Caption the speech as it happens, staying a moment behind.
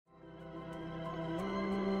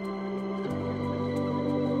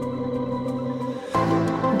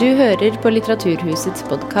Du hører på Litteraturhusets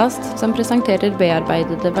podcast, som presenterer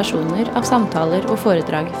bearbeidede versjoner av samtaler og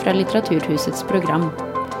foredrag fra Litteraturhusets program.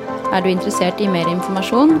 Er du interessert i mer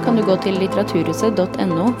informasjon, kan du gå til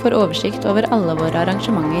litteraturhuset.no for oversikt over alle våre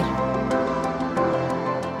arrangementer.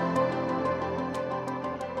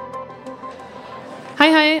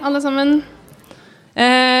 Hei alle sammen.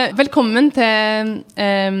 Velkommen til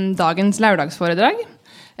dagens lørdagsforedrag.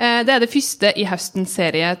 Det det første i høstens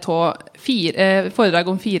serie av foredrag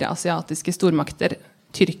om 4 asiatiske stormakter.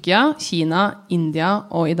 Tyrkia, Kina, India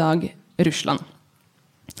og i dag Russland.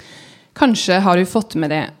 Kanskje har du fått med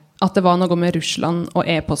det at det var noe med Russland og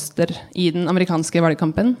e-poster i den amerikanske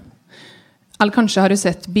valgkampen. Eller kanskje har du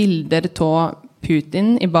sett bilder av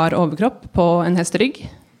Putin i bar overkropp på en hesterygg.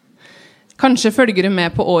 Kanskje følger du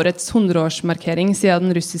med på årets 100-årsmarkering siden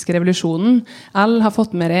den russiske revolusjonen, eller har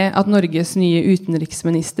fått med deg at Norges nye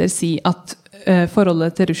utenriksminister sier at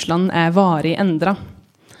forholdet til Russland varig endret.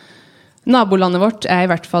 Nabolandet vårt i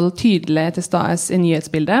hvert fall tydelig til stades i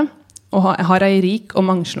nyhetsbildet, og har en rik og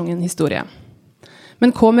mangslungen historie.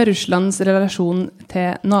 Men hva med Russlands relasjon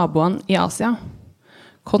til naboene i Asia?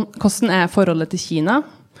 Hvordan forholdet til Kina?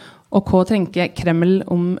 Og hva tenker Kreml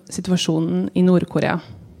om situasjonen i Nord-Korea?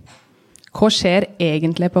 Hva skjer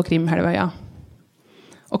egentlig på Krimhalvøya?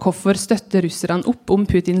 Og hvorfor støtter russerne opp om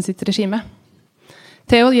Putins regime?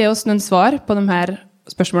 Til å gi oss noen svar på de her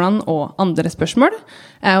spørsmålene og andre spørsmål,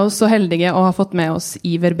 oss så heldige å ha fått med oss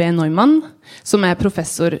Iver B. Neumann, som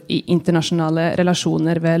professor i internasjonale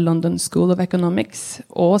relasjoner ved London School of Economics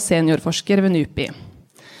og seniorforsker ved NUPI.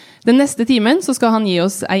 Den neste timen så skal han gi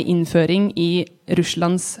oss en innføring i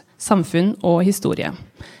Russlands samfunn og historie.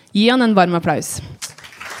 Gi han en varm applaus.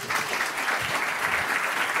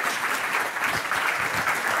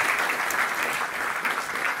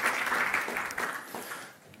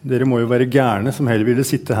 Dere må jo være gærne som heller ville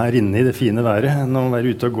sitte her inne i det fine været enn å være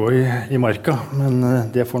ute og gå i marka, men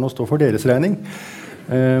det får nå stå for deres regning.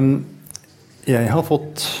 Jeg har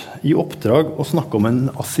fått i oppdrag å snakke om en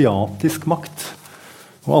asiatisk makt,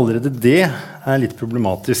 og allerede det litt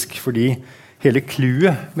problematisk, fordi hele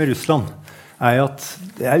clouet med Russland at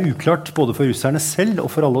det uklart både for russerne selv og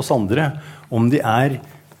for alle oss andre om de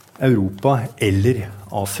Europa eller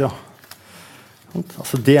Asia.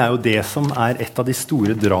 Altså det jo det som et av de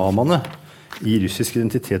store dramaene i russisk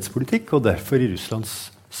identitetspolitikk, og derfor i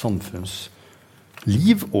Russlands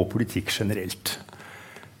samfunnsliv og politikk generelt.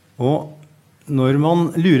 Og når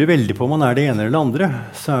man lurer veldig på om man det ene eller det andre,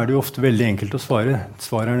 så det jo ofte veldig enkelt å svare.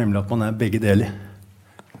 Svaret nemlig at man begge deler.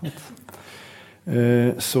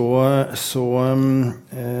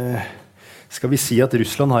 Skal vi si at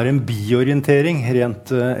Russland har en biorientering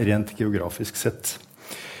rent geografisk sett.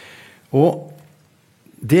 Og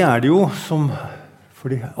det det jo som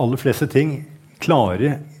for de aller fleste ting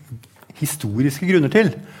klare historiske grunner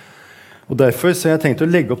til. Og derfor så har jeg tenkt å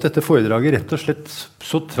legge opp dette foredraget rett og slett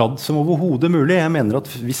så tradd som overhodet mulig. Jeg mener at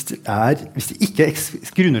hvis det ikke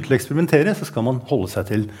grunner til å eksperimentere, så skal man holde seg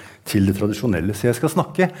til det tradisjonelle. Så jeg skal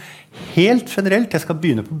snakke helt generelt. Jeg skal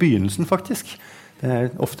begynne på begynnelsen faktisk.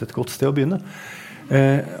 Det ofte et godt sted å begynne.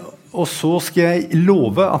 Og så skal jeg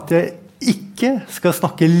love at jeg ikke skal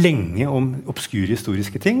snakke lenge om obskure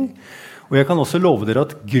historiske ting. Og jeg kan også love dere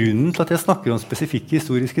at grunnen til at jeg snakker om spesifikke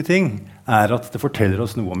historiske ting at det forteller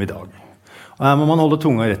oss noe om i dag. Og her må man holde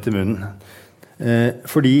tunga rett i munnen.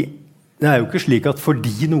 Fordi det jo ikke slik at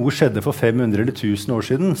fordi noe skjedde for 500 eller 1000 år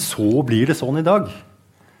siden, så blir det sånn i dag.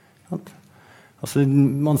 Altså,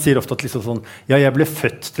 man sier ofte at liksom sånn, ja, jeg ble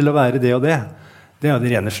født til å være det og det. Det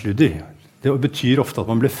det rene sludder. Det betyr ofte at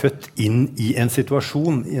man ble født inn i en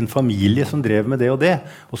situasjon, i en familie som drev med det og det,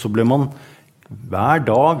 og så ble man hver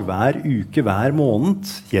dag, hver uke, hver måned,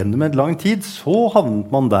 gjennom en lang tid, så havnet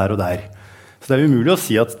man der og der. Så det umulig å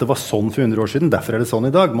si at det var sånn for 100 år siden, derfor det sånn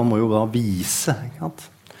i dag. Man må jo da vise. Ikke sant?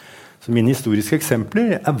 Så mine historiske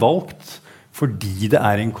eksempler valgt fordi det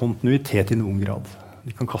en kontinuitet i noen grad.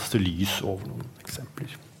 Vi kan kaste lys over noen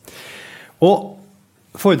eksempler. Og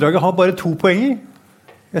foredraget har bare 2 poenger.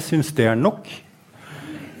 Jeg synes det nok.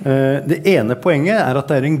 Det ene poenget at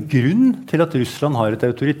det en grunn til at Russland har et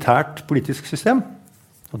autoritært politisk system.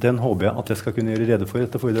 Og den håper jeg at jeg skal kunne gjøre rede for i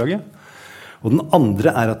dette foredraget. Og den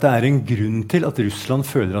andre at det en grunn til at Russland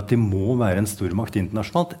føler at de må være en stormakt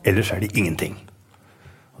internasjonalt, ellers det ingenting.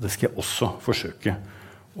 Og det skal jeg også forsøke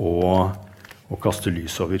å kaste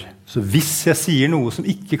lys over. Så hvis jeg sier noe som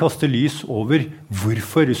ikke kaster lys over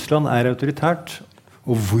hvorfor Russland autoritært,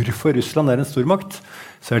 og hvorfor Russland en stormakt,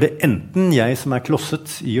 så det enten jeg som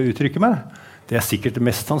klosset i å uttrykke meg, det sikkert det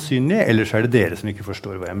mest sannsynlige, eller så det dere som ikke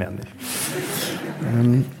forstår hva jeg mener.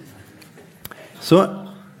 Så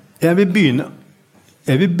jeg vil begynne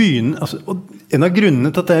Jeg vil begynne, og en av grunnene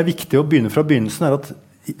til at det viktig å begynne fra begynnelsen at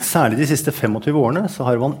særlig de siste 25 årene så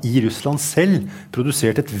har man i Russland selv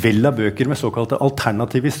produsert et vell av bøker med såkalte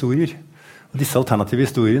alternative historier. Og disse alternative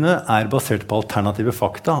historiene basert på alternative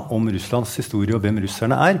fakta om Russlands historie og hvem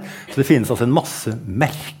russerne Så det finnes en masse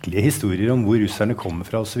merkelige historier om hvor russerne kommer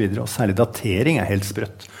fra og så videre, og særlig datering helt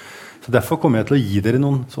sprøtt. Så derfor kommer jeg til å gi dere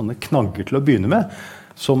noen sånne knagger til å begynne med,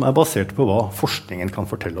 som basert på hva forskningen kan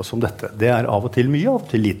fortelle oss om dette. Det av og til mye, av og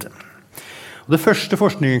til lite. Og det første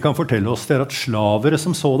forskningen kan fortelle oss, det at slavere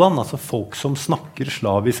som sådan, altså folk som snakker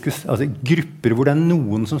slaviske, altså grupper hvor det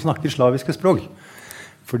noen som snakker slaviske språk,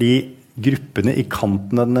 fordi gruppene i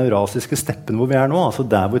kanten av den eurasiske steppen hvor vi nå, altså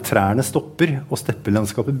der hvor trærne stopper og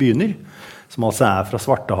steppelandskapet begynner, som altså fra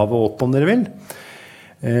Svartehavet og opp om dere vil,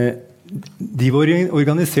 de var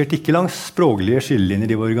organisert ikke langs språklige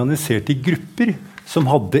skillelinjer, de var organisert i grupper som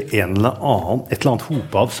hadde et eller annet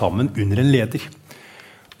hopehav sammen under en leder.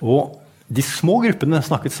 Og de små gruppene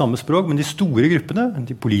snakket samme språk, men de store gruppene,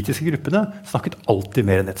 de politiske gruppene, snakket alltid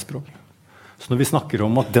mer enn ett språk. Så når vi snakker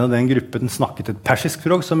om at den gruppen snakket et persisk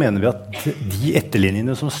språk, så mener vi at de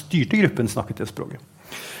etterlinjene som styrte gruppen snakket det språket.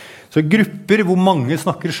 Så grupper hvor mange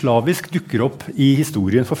snakker slavisk dukker opp i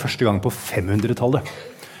historien for første gang på 500-tallet.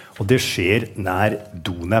 Og det skjer nær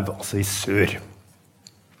Donau, altså i sør.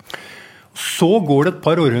 Så går det et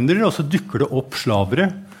par århundrer, og så dukker det opp slavere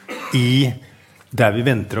i der vi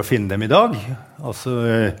venter å finne dem i dag. Altså,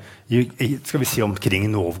 skal vi si omkring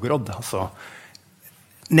Novgorod, altså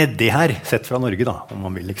nedi her, sett fra Norge da, om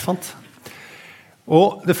man vil, ikke sant?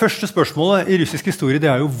 Og det første spørsmålet i russisk historie,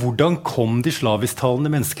 det jo hvordan kom de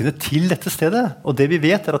slavisktalende menneskene til dette stedet? Og det vi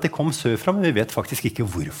vet at de kom sørfra, men vi vet faktisk ikke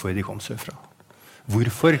hvorfor de kom sørfra.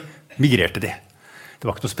 Hvorfor migrerte de? Det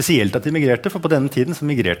var ikke noe spesielt at de migrerte, for på denne tiden så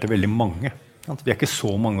migrerte veldig mange. Vi ikke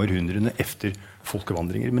så mange århundrene efter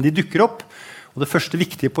folkevandringer, men de dukker opp. Og det første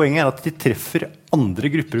viktige poenget at de treffer andre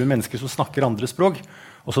grupper med mennesker som snakker andre språk,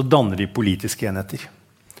 og så danner de politiske enheter.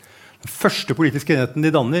 Den første politiske enheten de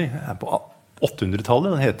danner på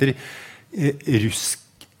 800-tallet. Den heter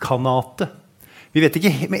Russkanatet. Vi vet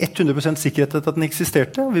ikke med 100% sikkerhet at den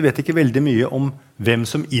eksisterte. Vi vet ikke veldig mye om hvem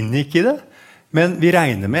som inngikk i det. Men vi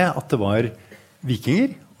regner med at det var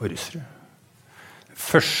vikinger og russere. Den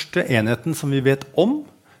første enheten som vi vet om,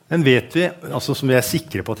 den vet vi, altså som vi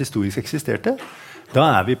sikre på at historisk eksisterte, da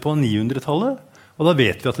vi på 900-tallet, og da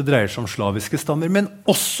vet vi at det dreier seg om slaviske stammer, men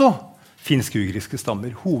også finsk-ugriske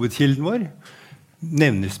stammer. Hovedkilden vår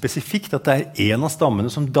nevner spesifikt at det en av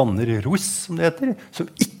stammene som danner Rus, som det heter, som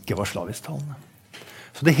ikke var slavisktalende.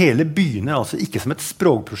 Så det hele begynner altså ikke som et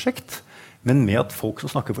språkprosjekt, men med at folk som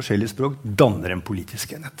snakker forskjellige språk danner en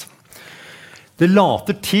politisk enhet. Det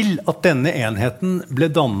later til at denne enheten ble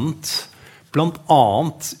dannet blant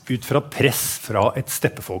annet ut fra press fra et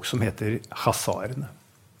steppefolk som heter khazarene.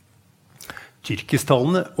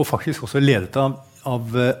 Tyrkisktalende, og faktisk også ledet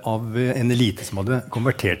av en elite som hadde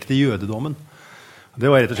konvertert til jødedommen. Det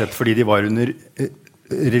var rett og slett fordi de var under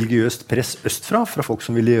religiøst press østfra, fra folk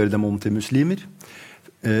som ville gjøre dem om til muslimer,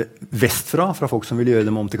 vestfra, fra folk som ville gjøre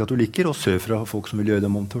dem om til katolikker, og sørfra, folk som ville gjøre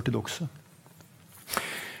dem om til ortodokse.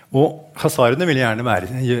 Og khazarene ville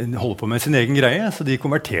gjerne holde på med sin egen greie, så de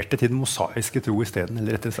konverterte til den mosaiske tro i stedet,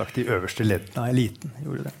 eller rettere sagt de øverste leddene av eliten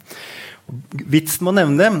gjorde det. Og vitsen med å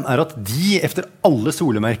nevne dem at de efter alle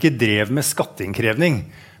solemerker drev med skatteinnkrevning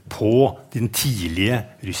på de tidlige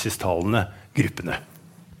russisktalende gruppene.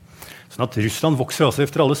 Sånn at Russland vokser altså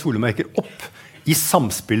efter alle solemerker opp i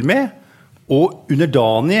samspill med og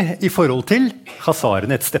underdanig i forhold til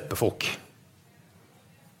khazarene, et steppefolk.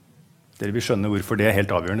 Dere vil skjønne hvorfor det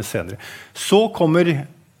helt avgjørende senere. Så kommer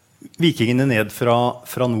vikingene ned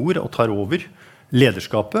fra nord og tar over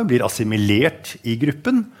lederskapet, blir assimilert i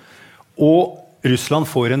gruppen, og Russland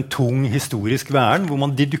får en tung historisk væren, hvor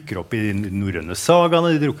de dukker opp i de norrøne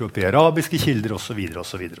sagaene, de dukker opp i arabiske kilder, og så videre, og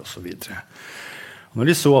så videre, og så videre. Og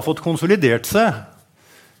når de så har fått konsolidert seg,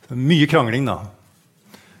 mye krangling da.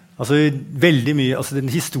 Altså veldig mye, altså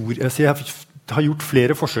den historie, altså jeg har gjort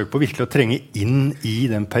flere forsøk på virkelig å trenge inn i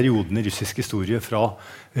den perioden i russisk historie fra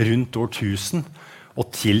rundt år 1000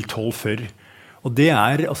 og til 1240. Og det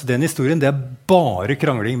altså den historien, det bare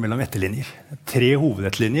krangling mellom etterlinjer. 3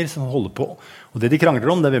 hovedetterlinjer som holder på. Og det de krangler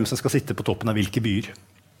om, det hvem som skal sitte på toppen av hvilke byer.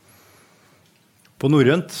 På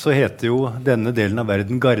norrønt så heter jo denne delen av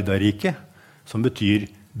verden Gardarike, som betyr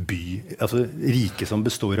by, altså rike som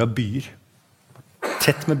består av byer.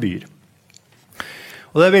 Tett med byer.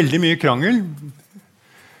 Og det veldig mye krangel.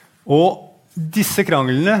 Og disse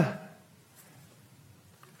kranglene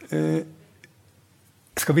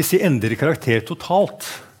skal vi si endrer karakter totalt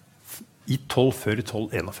i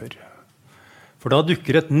 1240-1241. For da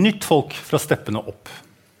dukker et nytt folk fra steppene opp.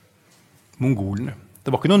 Mongolene. Det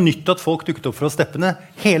var ikke noe nytt at folk dukket opp fra steppene.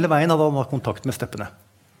 Hele veien hadde han hatt kontakt med steppene.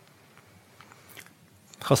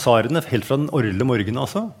 Khazarene, helt fra den orle morgenen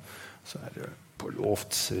altså, så det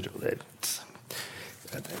Polovtser og det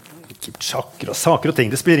Kipchak og saker og ting,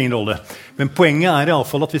 det spiller ingen rolle. Men poenget i alle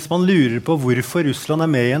fall at hvis man lurer på hvorfor Russland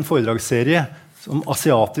med I en foredragsserie om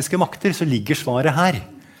asiatiske makter, så ligger svaret her.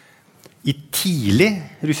 I tidlig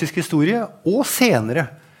russisk historie og senere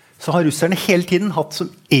så har russerne hele tiden hatt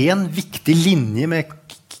som en viktig linje med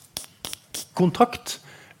kontakt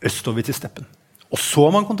østover til steppen. Og så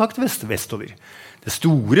har man kontakt vestover. Det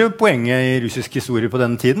store poenget I russisk historie på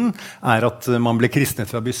denne tiden at man ble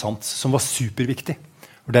kristnet fra Bysants, som var superviktig.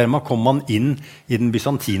 Og dermed kom man inn I den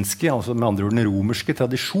bysantinske, altså med andre ord den romerske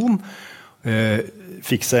tradisjon,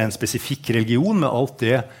 fikk seg en spesifikk religion med alt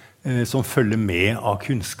det som følger med av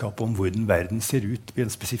kunnskap om hvordan verden ser ut I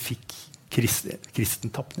en spesifikk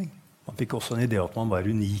kristentapning. Man fikk også en idé at man var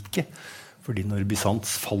unike, fordi når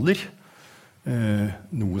Bysants faller,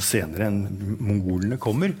 noe senere enn mongolene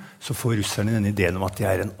kommer, så får russerne denne ideen om at de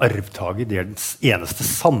en arvtager, de den eneste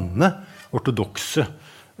sanne ortodokse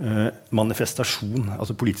manifestasjon,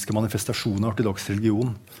 altså politiske manifestasjon av ortodoks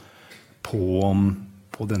religion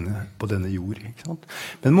på denne jord. Ikke sant?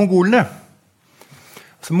 Men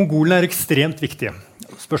mongolene ekstremt viktige.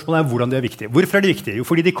 Spørsmålet hvordan de viktige. Hvorfor de viktige? Jo,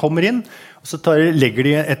 fordi de kommer inn, og så legger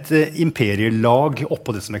de et imperielag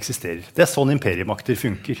oppå det som eksisterer. Det sånn imperiemakter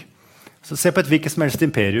funker. Så se på et hvilket som helst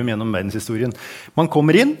imperium gjennom verdenshistorien. Man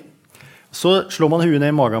kommer inn, så slår man huet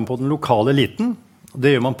ned I magen på den lokale eliten.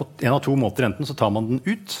 Det gjør man på en av to måter. Enten så tar man den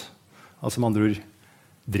ut, altså med andre ord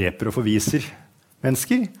dreper og forviser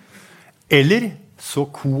mennesker, eller så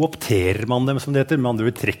koopterer man dem, som det heter. Med andre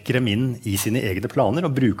ord trekker dem inn I sine egne planer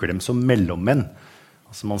og bruker dem som mellommenn.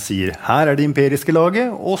 Altså man sier, her det imperiske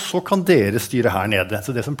laget, og så kan dere styre her nede.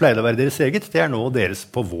 Så det som pleide å være deres eget, det nå deres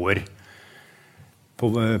på vår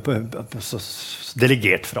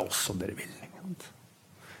delegert fra oss, om dere vil.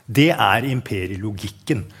 Det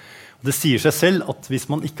imperielogikken. Og det sier seg selv at hvis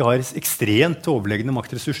man ikke har ekstremt overlegne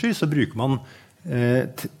maktressurser, så bruker man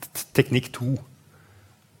teknikk 2.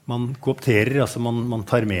 Man koopterer, altså man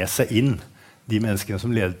tar med seg inn de menneskene som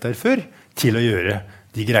ledet der før, til å gjøre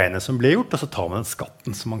de greiene som ble gjort, og så tar man den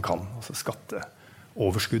skatten som man kan, altså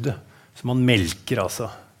skatteoverskuddet. Så man melker, altså.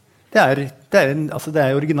 Det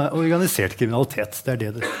organisert kriminalitet. Det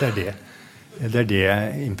det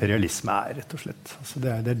imperialisme rett og slett. Altså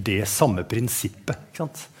det det samme prinsippet. Ikke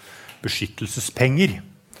sant? Beskyttelsespenger.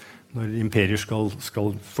 Når imperier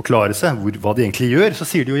skal forklare seg hva de egentlig gjør, så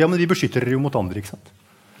sier de jo, ja, men vi beskytter dere jo mot andre. Ikke sant?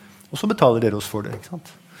 Og så betaler dere oss for det. Ikke sant?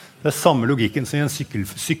 Det samme logikken som I en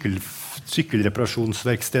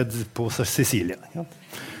sykkelreparasjonsverksted på Sicilien. Ikke sant?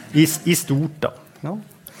 I stort da. Ja.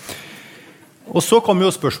 Og så kom jo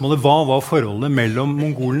spørsmålet, hva var forholdet mellom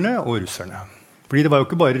mongolene og russerne? Fordi det var jo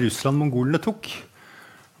ikke bare Russland mongolene tok.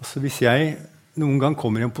 Altså hvis jeg noen gang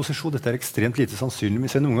kommer I en posisjon, dette ekstremt lite sannsynlig,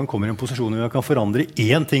 hvis jeg noen gang kommer I en posisjon hvor jeg kan forandre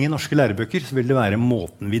én ting I norske lærebøker, så vil det være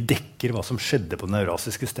måten vi dekker hva som skjedde på den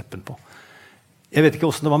eurasiske steppen på. Jeg vet ikke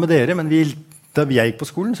hvordan det var med dere, men da jeg gikk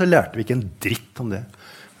på skolen, så lærte vi ikke en dritt om det.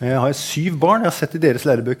 Jeg har 7 barn, jeg har sett I deres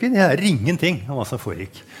lærebøker, det ingenting om hva som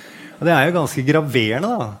foregikk. Og det jo ganske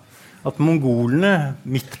graverende da, at mongolene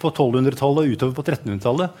midt på 1200-tallet og utover på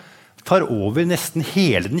 1300-tallet tar over nesten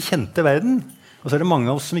hele den kjente verden. Og så det mange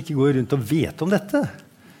av oss som ikke går rundt og vet om dette.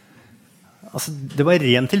 Altså, det var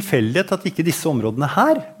ren tilfeldighet at ikke disse områdene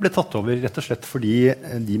her ble tatt over, rett og slett fordi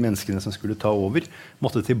de menneskene som skulle ta over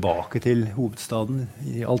måtte tilbake til hovedstaden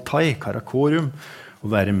I Altai, Karakorum, og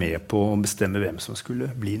være med på å bestemme hvem som skulle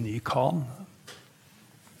bli ny Khan.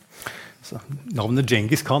 Så, navnet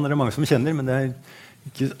Genghis Khan det mange som kjenner, men det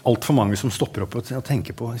ikke alt for mange som stopper opp og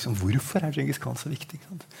tenker på liksom, hvorfor Genghis Khan så viktig? Ikke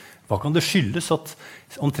sant? Hva kan det skyldes at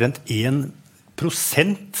omtrent 1%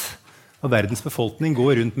 av verdens befolkning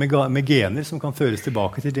går rundt med gener som kan føres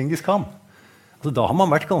tilbake til Genghis Khan? Altså, da har man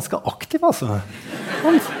vært ganske aktiv, altså.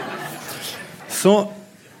 Så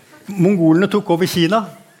mongolene tok over Kina,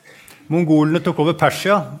 mongolene tok over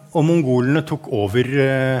Persia, og mongolene tok over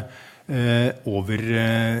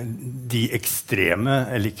de ekstreme,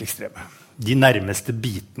 eller ikke ekstreme, de nærmeste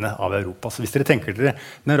bitene av Europa. Så hvis dere tenker dere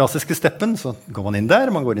den eurasiske steppen, så går man inn der,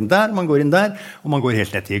 man går inn der, man går inn der, og man går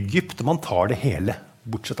helt ned til Egypt, og man tar det hele,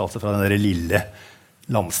 bortsett altså fra den der lille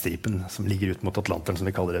landstripen som ligger ut mot Atlanteren, som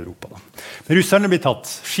vi kaller Europa. Da. Men russerne blir tatt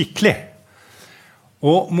skikkelig.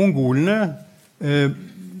 Og mongolene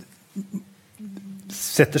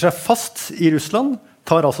setter seg fast I Russland,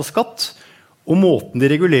 tar altså skatt, og måten de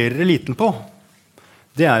regulerer eliten på,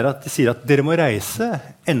 det at de sier at dere må reise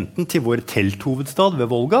enten til vår telthovedstad ved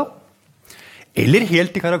Volga, Eller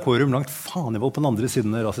helt i Karakorum, langt fanevold på den andre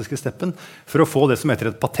siden av den eurasiske steppen, for å få det som heter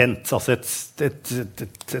et patent, altså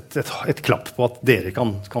et klapp på at dere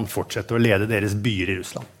kan fortsette å lede deres byer i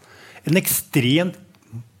Russland. En ekstremt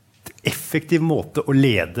effektiv måte å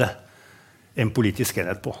lede en politisk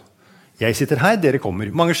enhet på. Jeg sitter her, dere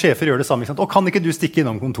kommer. Mange sjefer gjør det samme. Ikke sant? Og kan ikke du stikke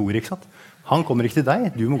innom kontoret? Ikke sant? Han kommer ikke til deg,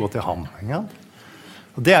 du må gå til ham. Ikke sant?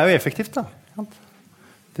 Og det er jo effektivt da. Ikke sant?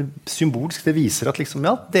 Det symbolsk, det viser at liksom,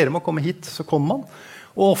 ja, dere må komme hit, så kommer man.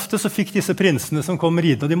 Og ofte så fikk disse prinsene som kom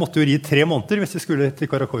ridende, og de måtte jo ride 3 måneder hvis de skulle til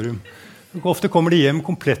Karakorum. Og ofte kommer de hjem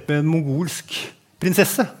komplett med en mongolsk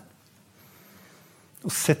prinsesse.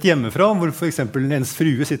 Og sett hjemmefra, hvor for eksempel ens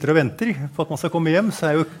frue sitter og venter på at man skal komme hjem, så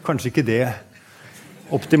er jo kanskje ikke det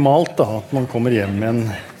optimalt da, at man kommer hjem med en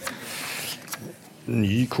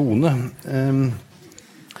ny kone.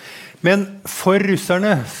 Men for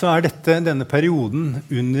russerne så er denne perioden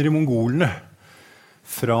under mongolene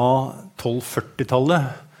fra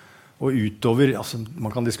 1240-tallet og utover, altså man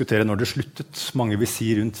kan diskutere når det sluttet, mange vil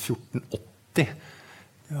si rundt 1480, i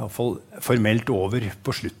hvert fall formelt over på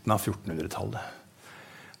slutten av 1400-tallet.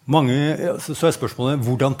 Så er spørsmålet,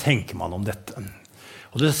 hvordan tenker man om dette?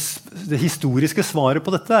 Og det historiske svaret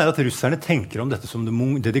på dette er at russerne tenker om dette som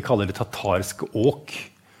det de kaller det tatarske åk.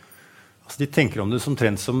 Altså de tenker om det som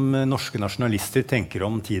trent som norske nasjonalister tenker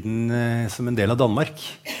om tiden som en del av Danmark.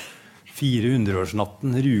 400-årsnatten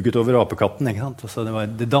ruget over apekatten. Ikke sant? Altså det var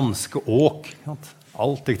det danske åk. Ikke sant?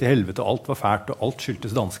 Alt gikk til helvete, alt var fælt, og alt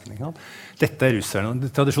skyldtes danskene. Ikke sant? Dette er russerne,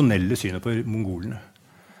 det tradisjonelle synet på mongolene.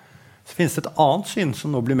 Så finnes det et annet syn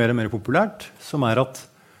som nå blir mer og mer populært, som er at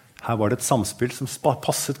her var det et samspill som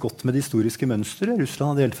passet godt med det historiske mønsteret. Russland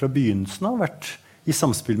hadde helt fra begynnelsen av vært i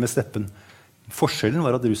samspill med steppen. Forskjellen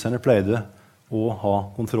var at russerne pleide å ha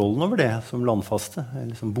kontrollen over det som landfaste,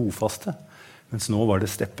 eller som bofaste, mens nå var det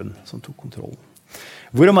steppen som tok kontrollen.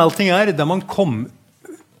 Hvorom allting er, da man kom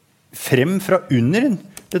frem fra under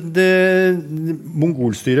det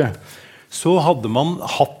mongolstyret, så hadde man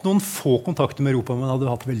hatt noen få kontakter med Europa, men hadde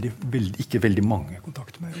hatt ikke veldig mange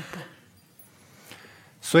kontakter med Europa.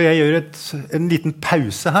 Så jeg gjør en liten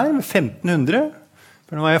pause her med 1500,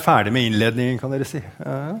 for nå er jeg ferdig med innledningen, kan dere si.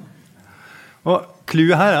 Ja. Og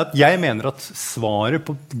clouet her er at jeg mener at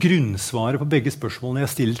grunnsvaret på begge spørsmålene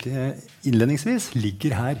jeg stilt innledningsvis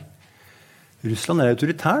ligger her. Russland er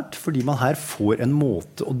autoritært fordi man her får en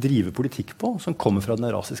måte å drive politikk på som kommer fra den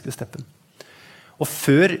eurasiske steppen. Og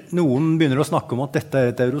før noen begynner å snakke om at dette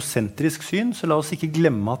er et eurosentrisk syn, så la oss ikke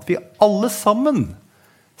glemme at vi alle sammen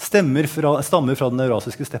stammer fra den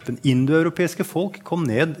eurasiske steppen. Indoeuropeiske folk kom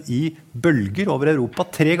ned i bølger over Europa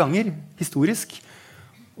 3 ganger historisk,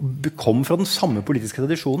 kom fra den samme politiske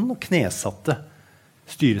tradisjonen og knesatte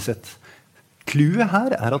styresett. Clouet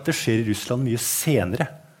her er at det skjer i Russland mye senere.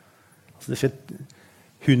 Altså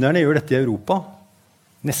Hunnerne gjør dette i Europa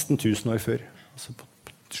nesten 1000 år før, altså på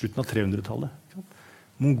slutten av 300-tallet.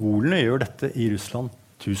 Mongolene gjør dette i Russland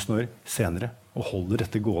 1000 år senere og holder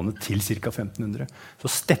dette gående til ca. 1500. Så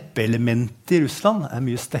steppeelementet i Russland er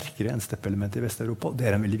mye sterkere enn steppeelementet i Vest-Europa, og det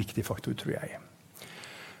er en veldig viktig faktor, tror jeg.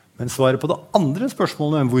 Men svaret på det andre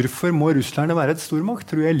spørsmålet, hvorfor må russerne være et stormakt,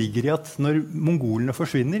 tror jeg ligger i at når mongolene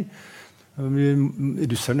forsvinner,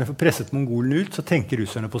 russerne får presset mongolene ut, så tenker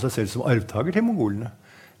russerne på seg selv som arvtager til mongolene.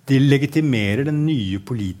 De legitimerer den nye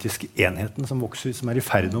politiske enheten som er i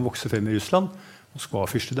ferd med å vokse frem i Russland,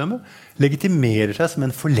 Moskva-fyrstedømme, legitimerer seg som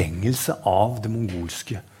en forlengelse av det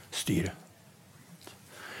mongolske styret.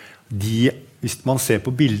 Hvis man ser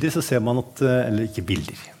på bilder, så ser man at, eller ikke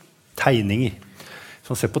bilder, tegninger.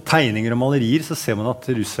 Hvis man ser på tegninger og malerier, så ser man at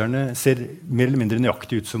russerne ser mer eller mindre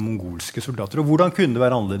nøyaktig ut som mongolske soldater. Og hvordan kunne det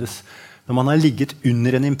være annerledes? Når man har ligget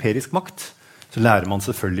under en imperisk makt, så lærer man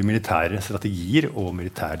selvfølgelig militære strategier og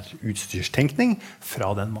militær utstyrstenkning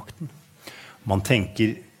fra den makten. Man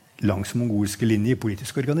tenker langs mongolske linjer i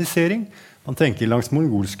politisk organisering. Man tenker langs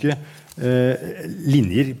mongolske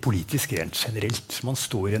linjer politisk rent generelt. Man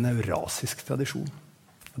står i en eurasisk tradisjon.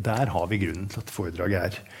 Der har vi grunnen til at foredraget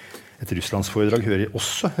er et Russlandsforedrag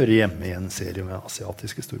også hører hjemme i en serie med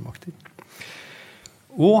asiatiske stormakter.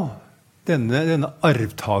 Og dette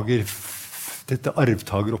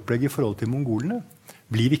arvtageropplegget i forhold til mongolene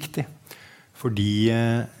blir viktig, fordi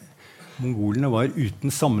mongolene var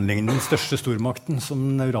uten sammenligning den største stormakten som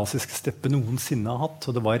den eurasiske steppe noensinne har hatt,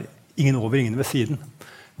 og det var ingen over, ingen ved siden.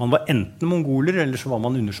 Man var enten mongoler, eller så var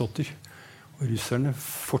man undersåtter. Og russerne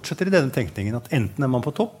fortsetter i denne tenkningen at enten er man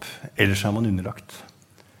på topp, eller så er man underlagt.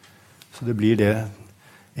 Så det blir det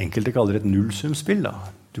enkelte kaller et nullsumspill.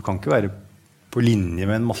 Du kan ikke være på linje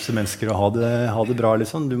med en masse mennesker og ha det bra.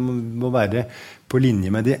 Liksom. Du må være på linje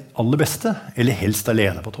med de aller beste, eller helst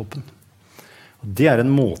alene på toppen. Og det en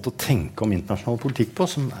måte å tenke om internasjonal politikk på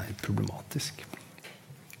som problematisk.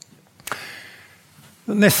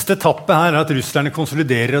 Neste etappe her at russerne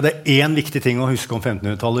konsoliderer, og det en viktig ting å huske om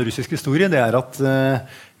 1500-tallet russisk historie, det at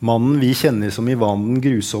mannen vi kjenner som Ivan den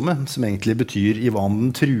grusomme, som egentlig betyr Ivan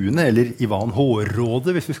den truende, eller Ivan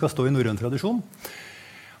hårrådet, hvis vi skal stå i norrøn tradisjon,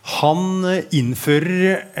 han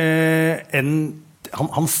innfører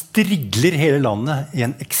han strigler hele landet i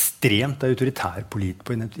en ekstremt autoritær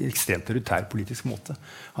politisk måte.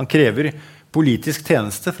 Han krever politisk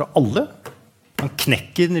tjeneste fra alle. Han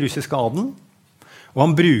knekker den russiske adelen. Og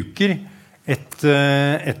han bruker et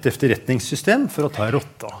efterretningssystem for å ta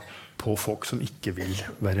rotta på folk som ikke vil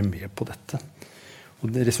være med på dette.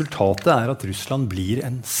 Og resultatet at Russland blir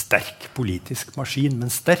en sterk politisk maskin, men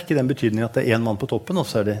sterk i den betydningen at det en mann på toppen, og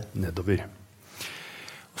så det nedover.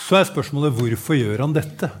 Så spørsmålet, hvorfor gjør han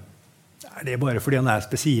dette? Det bare fordi han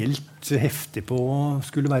spesielt heftig på å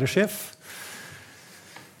skulle være sjef?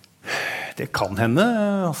 Det kan hende.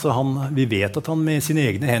 Altså vi vet at han med sine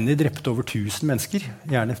egne hender drepte over 1000 mennesker,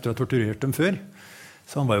 gjerne efter å ha torturert dem før.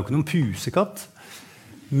 Så han var jo ikke noen pusekatt.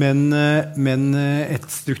 Men et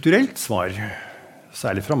strukturelt svar,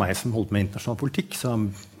 særlig fra meg som holdt med internasjonal politikk, så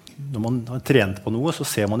når man har trent på noe, så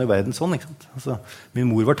ser man jo verden sånn. Ikke sant? Altså, min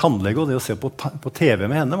mor var tannlege, og det å se på TV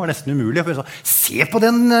med henne var nesten umulig. For jeg sa, se på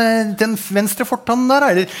den venstre fortannen der,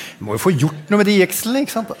 eller må jo få gjort noe med de jekslene.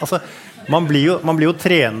 Ikke sant? Altså, man blir jo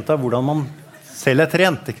trent av hvordan man selv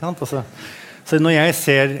trent. Ikke sant? Altså, så når jeg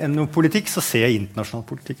ser noe politikk, så ser jeg internasjonal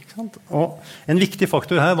politikk. Ikke sant? Og en viktig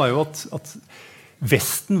faktor her var jo at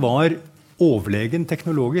Vesten var overlegen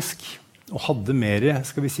teknologisk, og hadde mer,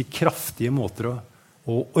 skal vi si, kraftige måter å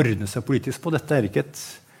ordne seg politisk på. Dette ikke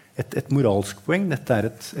et moralsk poeng, dette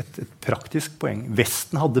et praktisk poeng.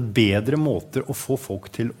 Vesten hadde bedre måter å få folk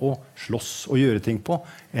til å slåss og gjøre ting på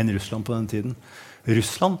enn Russland på den tiden.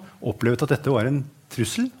 Russland opplevde at dette var en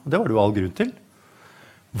trussel, og det var det jo all grunn til.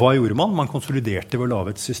 Hva gjorde man? Man konsoliderte ved å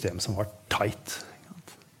lage et system som var tight.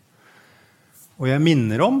 Og jeg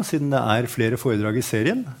minner om, siden det flere foredrag i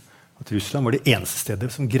serien, at Russland var det eneste stedet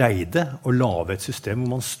som greide å lage et system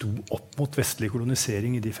hvor man sto opp mot vestlig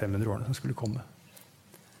kolonisering i de 500 årene som skulle komme.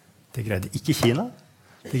 Det greide ikke Kina,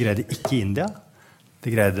 det greide ikke India,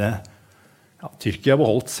 det greide Tyrkia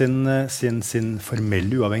beholdt sin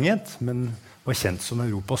formelle uavhengighet, men var kjent som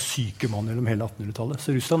Europas syke mann gjennom hele 1800-tallet.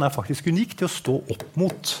 Så Russland faktisk unik til å stå opp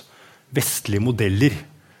mot vestlige modeller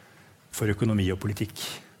for økonomi og politikk.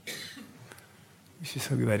 Hvis vi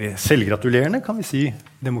skal være selvgratulerende, kan vi si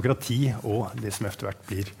demokrati og det som etter hvert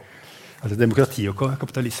blir demokrati og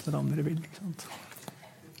kapitalisme, om dere vil. Ikke sant?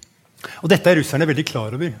 Og dette russerne veldig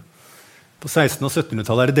klar over. På 1600- og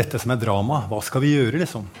 1700-tallet det dette som drama. Hva skal vi gjøre,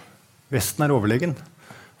 liksom? Vesten overlegen.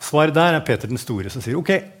 Svaret der Peter den store som sier,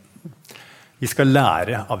 ok, vi skal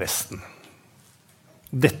lære av Vesten.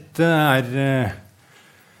 Dette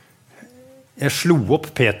jeg slo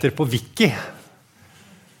opp Peter på Wiki,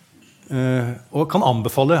 og kan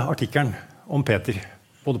anbefale artikkelen om Peter,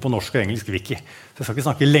 både på norsk og engelsk Wiki. Så jeg skal ikke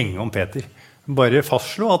snakke lenge om Peter. Bare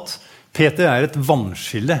fastslå at Peter et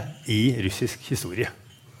vannskille i russisk historie.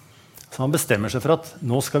 Så han bestemmer seg for at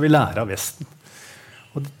nå skal vi lære av Vesten.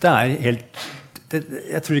 Og det helt...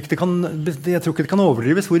 Jeg tror ikke det kan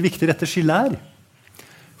overdrives hvor viktig dette skillet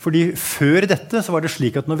Fordi før dette så var det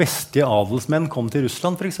slik at når vestlige adelsmenn kom til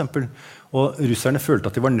Russland for eksempel, og russerne følte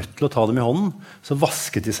at de var nødt til å ta dem i hånden, så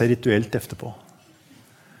vasket de seg rituelt etterpå.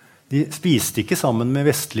 De spiste ikke sammen med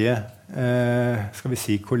vestlige skal vi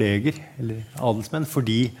si, kolleger eller adelsmenn,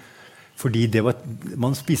 fordi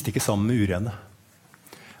man spiste ikke sammen med urene.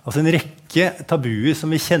 Altså en rekke tabuer som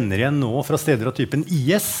vi kjenner igjen nå fra steder av typen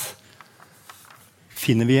IS,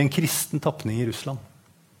 finner vi en kristen tappning i Russland.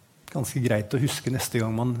 Ganske greit å huske neste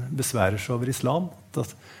gang man besværer seg over islam,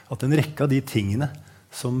 at en rekke av de tingene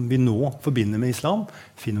som vi nå forbinder med islam,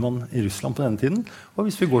 finner man i Russland på denne tiden. Og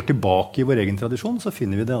hvis vi går tilbake i vår egen tradisjon, så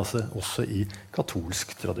finner vi det også i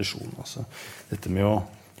katolsk tradisjon. Altså, dette med å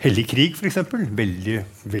hellig krig, for eksempel,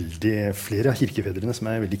 veldig flere av kirkefedrene som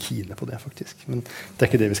veldig kine på det, faktisk. Men det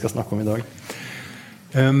ikke det vi skal snakke om i dag.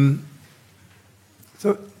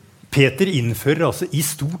 Så Peter innfører altså i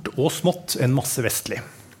stort og smått en masse vestlig.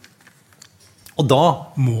 Og da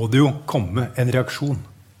må det jo komme en reaksjon.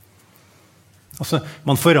 Altså,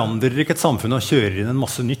 man forandrer ikke et samfunn og kjører inn en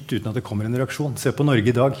masse nytt uten at det kommer en reaksjon. Se på Norge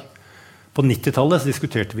i dag. På 90-tallet så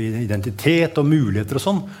diskuterte vi identitet og muligheter og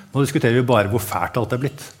sånn. Nå diskuterer vi bare hvor fælt alt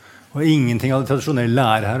blitt. Og ingenting av det tradisjonelle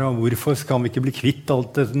her, og hvorfor skal vi ikke bli kvitt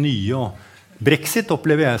alt det nye. Og Brexit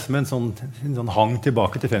opplever jeg som en sånn hang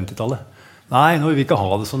tilbake til 50-tallet. Nei, nå vil vi ikke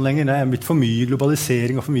ha det sånn lenger. Det blitt for mye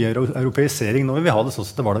globalisering og for mye europeisering. Nå vil vi ha det sånn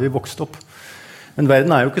som det var da vi vokste opp. Men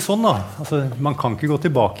verden jo ikke sånn da. Altså, man kan ikke gå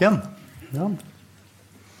tilbake igjen. Ja.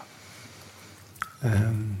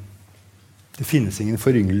 Det finnes ingen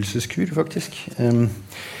foryngelseskur, faktisk.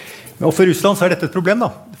 Og for Russland så dette et problem,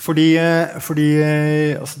 da. Fordi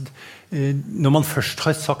altså, når man først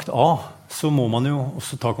har sagt A, så må man jo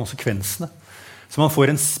også ta konsekvensene. Så man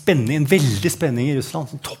får en veldig spenning i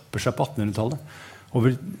Russland som topper seg på 1800-tallet.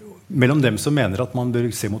 Mellom dem som mener at man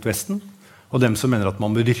bør se mot Vesten, og dem som mener at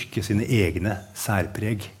man bør dyrke sine egne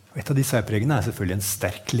særpreg. Og et av de særpregene selvfølgelig en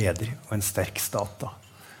sterk leder og en sterk stat. Da.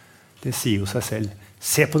 Det sier jo seg selv.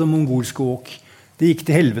 Se på det mongolske åk. Det gikk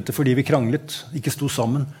til helvete fordi vi kranglet, ikke sto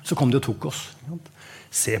sammen. Så kom de og tok oss.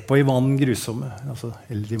 Se på Ivan Grusomme, altså,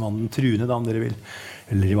 eller Ivan den truende, da, om dere vil.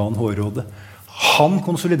 Eller Ivan Hårråde. Han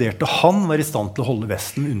konsoliderte, han var i stand til å holde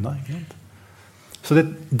Vesten unna. Så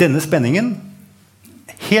denne spenningen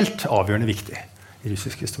helt avgjørende viktig i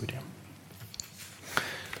russisk historie.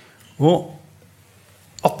 Og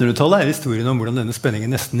 1800-tallet historien om hvordan denne spenningen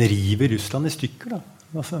nesten river Russland i stykker. Da.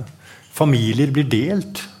 Altså, familier blir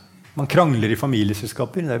delt. Man krangler i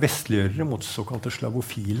familieselskaper. Det vestliggjørere mot såkalte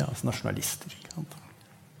slavofile, altså nasjonalister.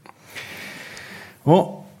 Og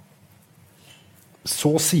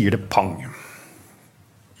så sier det pang.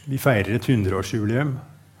 Vi feirer et 100-årsjubileum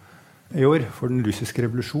i år for den russiske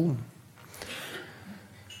revolusjonen.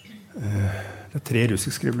 Det 3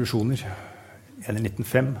 russiske revolusjoner. En i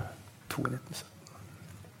 1905, 2 i 1917.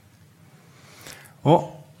 Og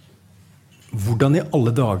hvordan i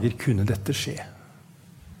alle dager kunne dette skje?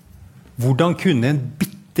 Hvordan kunne en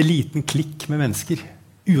bitteliten klikk med mennesker,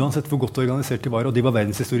 uansett hvor godt organisert de var, og de var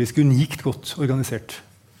verdenshistorisk unikt godt organisert.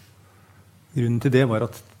 Grunnen til det var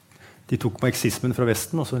at de tok marxismen fra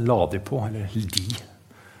Vesten, og så la de på, eller de.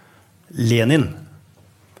 Lenin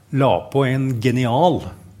la på en genial,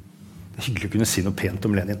 det hyggelig å kunne si noe pent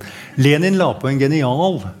om Lenin. Lenin la på en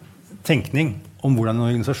genial tenkning om hvordan en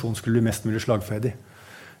organisasjon skulle bli mest mulig slagferdig.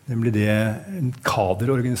 Nemlig en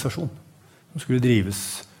kaderorganisasjon som skulle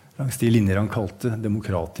drives langs de linjer han kalte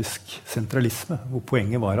demokratisk sentralisme, hvor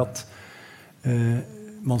poenget var at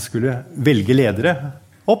man skulle velge ledere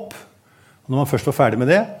opp, og når man først var ferdig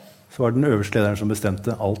med det, så var det den øverste lederen som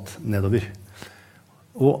bestemte alt nedover.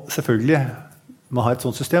 Og selvfølgelig, når man har et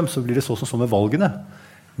sånt system, så blir det så som med valgene,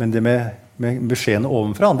 men det med beskjedene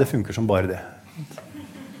ovenfra, det funker som bare det.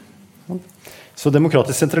 Så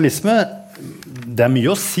demokratisk sentralisme, det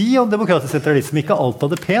mye å si om demokratisk sentralisme, ikke alt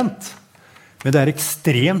av det pent, men det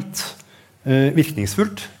ekstremt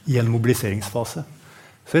virkningsfullt i en mobiliseringsfase.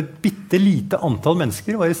 Så et bittelite antall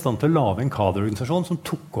mennesker var i stand til å lage en kaderorganisasjon som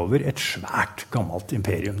tok over et svært gammelt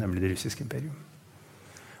imperium, nemlig det russiske imperium.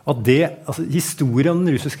 At altså, historien om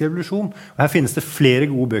den russiske revolusjon, og her finnes det flere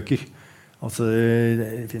gode bøker, altså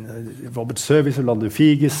Robert Service og Lando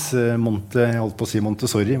Figes, jeg holdt på å si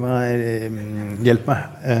Montessori, hjelp meg.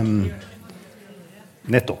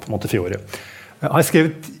 Nettopp, Montefiore. Jeg har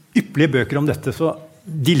skrevet ypperlige bøker om dette, så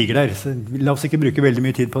de ligger der. Så la oss ikke bruke veldig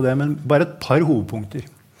mye tid på det, men bare et par hovedpunkter.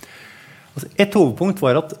 Altså, et hovedpunkt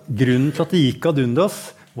var at grunnen til at det gikk ad undas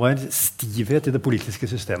var stivhet i det politiske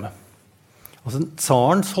systemet. Altså,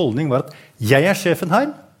 tsarens holdning var at jeg sjefen her,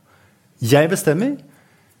 jeg bestemmer.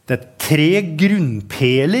 Det 3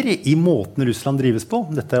 grunnpeler i måten Russland drives på.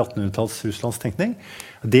 Dette 1800-talls Russlands tenkning.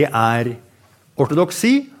 Det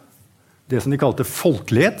ortodoksi, det som de kalte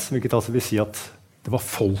folkelighet, hvilket altså vil si at det var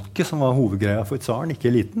folket som var hovedgreia for tsaren, ikke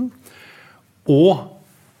eliten. Og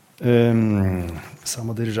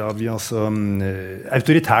altså,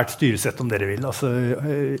 autoritært styresett, om dere vil. Altså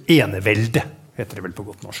enevelde, heter det vel på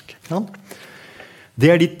godt norsk. Ja?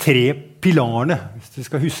 Det de 3 pilarene. Hvis vi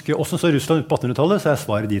skal huske hvordan så Russland ut på 1800-tallet, så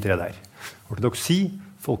svaret de 3 der. Ortodoksi,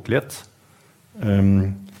 folkelighet,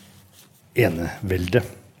 enevelde.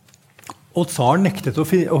 Og tsaren nektet å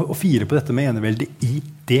fire på dette med enevelde i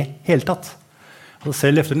det hele tatt. Altså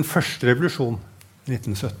selv efter den første revolusjonen i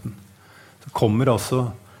 1917 så kommer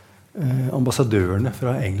altså ambassadørene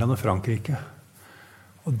fra England og Frankrike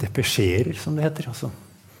og depesjerer, som det heter. Altså,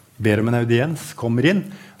 ber om en audiens, kommer inn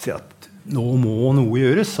og sier at nå må noe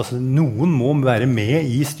gjøres. Altså, noen må være med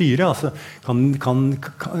i styret. Altså, kan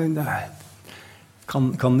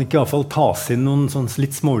ikke i hvert fall tas inn noen sånn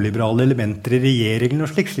litt småliberale elementer i regjeringen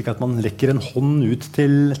og slik at man lekker en hånd ut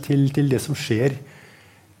til det som skjer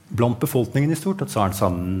blant befolkningen i stort. At tsaren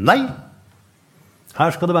sa nei.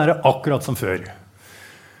 Her skal det være akkurat som før.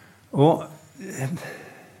 Og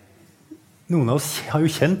noen av oss har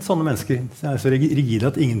jo kjent sånne mennesker. Det så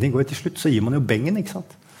rigide at ingenting går til slutt, så gir man jo bengen, ikke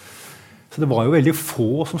sant? Så det var jo veldig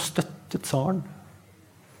få som støttet tsaren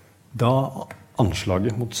da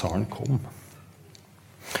anslaget mot tsaren kom.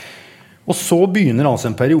 Og så begynner altså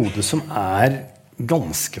en periode som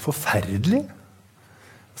ganske forferdelig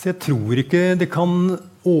Så jeg tror ikke det kan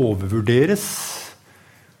overvurderes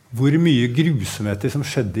hvor mye grusomheter som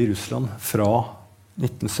skjedde i Russland fra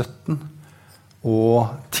 1917 og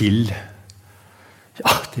til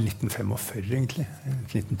 1945 egentlig,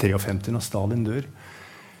 1953 når Stalin dør.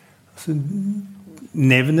 Altså,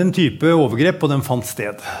 nevn en type overgrep, og den fant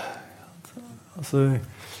sted. Altså,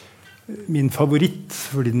 min favoritt,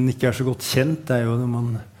 fordi den ikke så godt kjent, jo når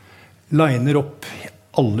man liner opp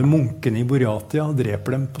alle munkene i Buryatia og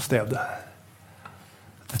dreper dem på stedet.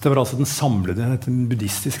 Dette var altså den samlede, en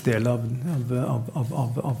buddhistisk del av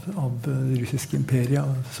russiske imperiet,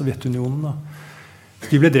 av Sovjetunionen. Da.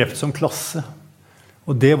 De ble drept som klasse.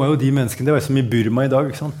 Og det var jo de menneskene, det var som i Burma i dag,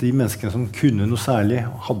 ikke sant? De menneskene som kunne noe særlig,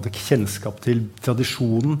 hadde kjennskap til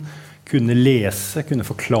tradisjonen, kunne lese, kunne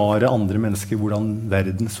forklare andre mennesker hvordan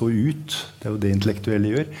verden så ut. Det jo det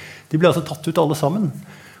intellektuelle gjør. De ble altså tatt ut alle sammen.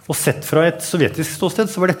 Og sett fra et sovjetisk ståsted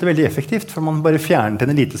så var dette veldig effektivt, for man bare fjernet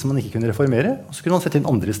en elite som man ikke kunne reformere, og så kunne man sette inn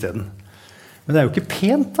andre i stedet. Men det jo ikke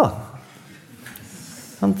pent, da.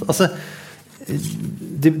 Altså,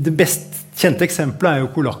 det best kjente eksempelet jo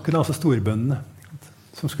kolakkene, altså storbøndene,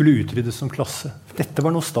 som skulle utryddes som klasse. Dette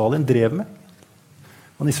var noe Stalin drev med.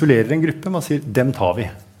 Man isolerer en gruppe, man sier, dem tar vi.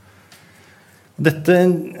 Og dette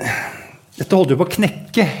holdt jo på å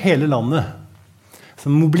knekke hele landet,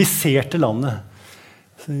 som mobiliserte landet.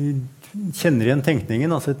 Så vi kjenner igjen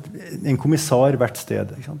tenkningen, altså en kommissar hvert sted.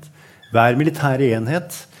 Ikke sant? Hver militære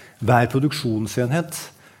enhet, hver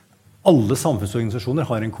produksjonsenhet, alle samfunnsorganisasjoner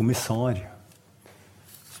har en kommissar,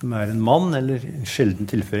 som en mann, eller i sjelden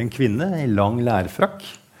tilfelle en kvinne, i lang lærfrakk,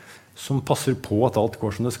 som passer på at alt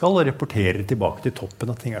går som det skal, og rapporterer tilbake til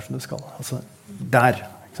toppen at ting som det skal. Altså, der,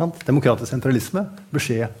 ikke sant? Demokratisk sentralisme,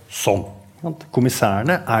 beskjed sånn. Ikke sant?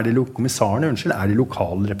 Kommissarene er de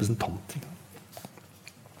lokale representanter.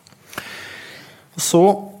 Så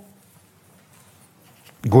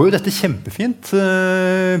går jo dette kjempefint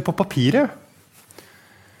på papiret.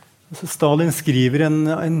 Altså Stalin skriver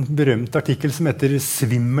en berømt artikkel som heter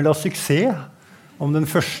 «Svimmel av suksess», om den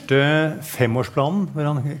første femårsplanen, hvor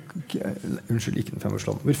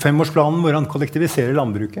han kollektiviserer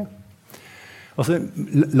landbruket. Altså,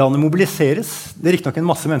 landet mobiliseres. Det riktig nok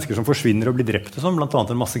en masse mennesker som forsvinner og blir drept, og sånn, blant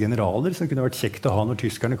annet en masse generaler som kunne vært kjekt å ha når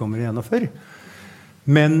tyskerne kommer igjen og før.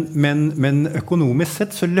 Men økonomisk sett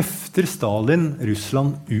så løfter Stalin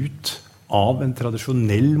Russland ut av en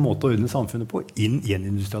tradisjonell måte å ordne samfunnet på inn i en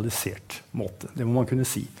industrialisert måte. Det må man kunne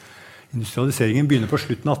si. Industrialiseringen begynner på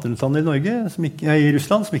slutten av 1800-tallet i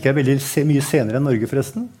Russland, som ikke veldig mye senere enn Norge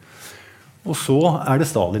forresten. Og så det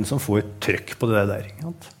Stalin som får et trøkk på det der.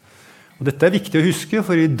 Og dette viktig å huske,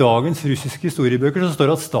 for i dagens russiske historiebøker så står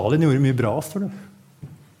det at Stalin gjorde mye bra, står det.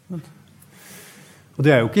 Og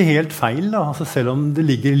det jo ikke helt feil, da. Altså, selv om det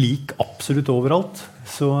ligger lik absolutt overalt,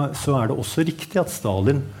 så det også riktig at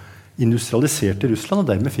Stalin industrialiserte Russland, og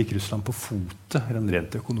dermed fikk Russland på fote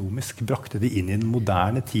rent økonomisk. Brakte det inn i en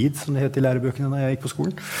moderne tid, som det het i lærebøkene da jeg gikk på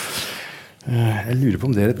skolen. Jeg lurer på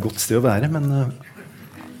om det et godt sted å være, men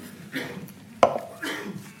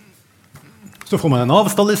så får man en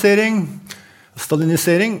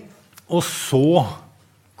stalinisering, og så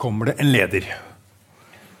kommer det en leder.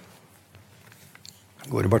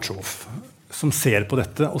 Gorbatsjov, som ser på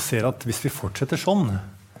dette og ser at hvis vi fortsetter sånn,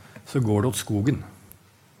 så går det åt skogen.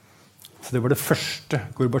 Så det var det første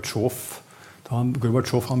Gorbatsjov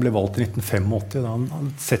ble valgt i 1985, da han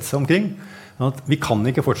hadde sett seg omkring. At vi kan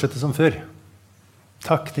ikke fortsette som før.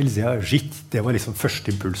 Takk, nельзя жить. Det var liksom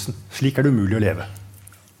første impulsen. Slik det umulig å leve.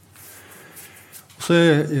 Så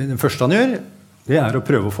det første han gjør, det å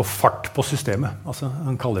prøve å få fart på systemet. Altså,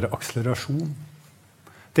 han kaller det akselerasjon.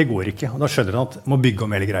 Det går ikke, og da skjønner han at han må bygge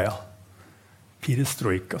om hele greia.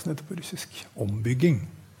 Perestroika, som heter på russisk. Ombygging.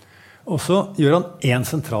 Og så gjør han en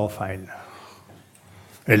sentral feil.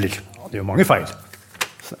 Eller, han gjør mange feil.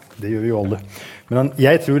 Så, det gjør vi jo alle. Men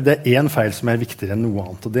jeg tror det en feil som viktigere enn noe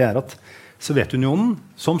annet, og det at Sovjetunionen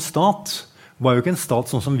som stat var jo ikke en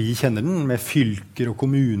stat sånn som vi kjenner den, med fylker og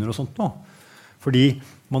kommuner og sånt nå. Fordi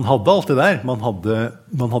man hadde alt det der. Man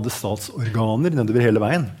hadde statsorganer nedover hele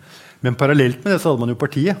veien. Men parallelt med det så hadde man jo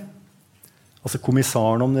partiet. Altså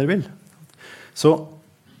kommissaren, om dere vil. Så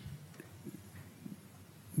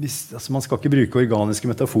man skal ikke bruke organiske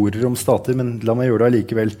metaforer om stater, men la meg gjøre det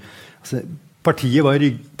allikevel. Altså, partiet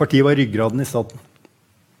var ryggraden i staten.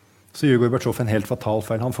 Så gjør Gorbatsjov en helt fatal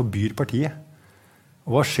feil. Han forbyr partiet.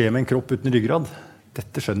 Og hva skjer med en kropp uten ryggrad?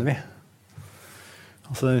 Dette skjønner vi.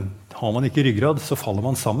 Altså, har man ikke ryggrad, så faller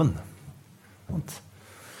man sammen.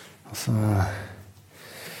 Altså,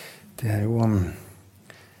 det jo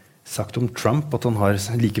sagt om Trump at han har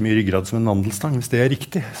like mye ryggrad som en mandelstang. Hvis det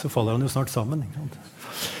riktig, så faller han jo snart sammen.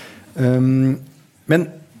 Men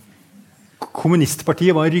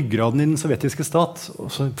kommunistpartiet var ryggraden i den sovjetiske stat, og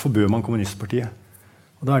så forbød man kommunistpartiet.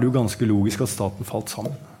 Og da det jo ganske logisk at staten falt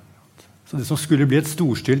sammen. Så det som skulle bli et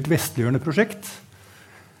storstilt vestliggjørende prosjekt,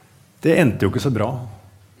 det endte jo ikke så bra.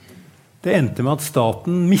 Det endte med at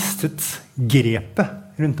staten mistet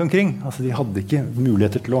grepet rundt omkring. Altså de hadde ikke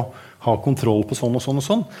muligheter til å ha kontroll på sånn og sånn og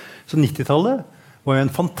sånn. Så 90-tallet var jo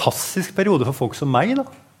en fantastisk periode for folk som meg da.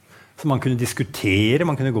 Så man kunne diskutere,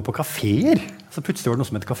 man kunne gå på kaféer. Så plutselig var det noe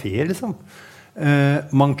som het kaféer, liksom.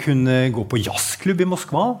 Man kunne gå på jazzklubb i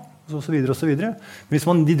Moskva, og så videre og så videre. Men hvis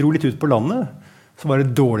de dro litt ut på landet, så var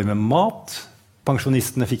det dårlig med mat.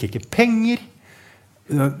 Pensjonistene fikk ikke penger.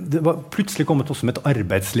 Det var plutselig kommet også med et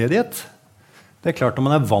arbeidsledighet. Det klart når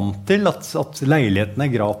man vant til at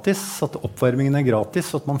leiligheten gratis, at oppvarmingen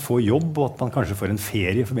gratis, at man får jobb, og at man kanskje får en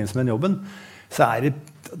ferie i forbindelse med den jobben, så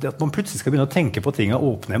det at man plutselig skal begynne å tenke på ting,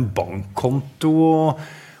 åpne en bankkonto,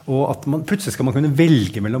 og at man plutselig skal man kunne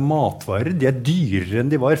velge mellom matvarer. De dyrere enn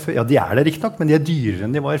de var før. Ja, de det riktig nok, men de dyrere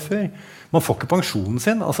enn de var før. Man får ikke pensjonen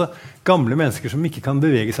sin. Altså, gamle mennesker som ikke kan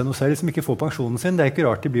bevege seg noe særlig, som ikke får pensjonen sin, det ikke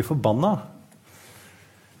rart de blir forbanna.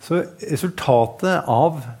 Så resultatet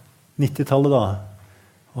av 90-tallet da,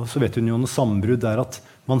 og Sovjetunionens sammenbrudd at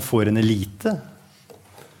man får en elite,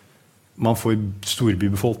 man får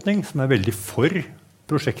storbybefolkning som veldig for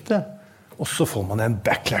prosjektet, og så får man en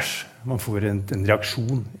backlash. Man får en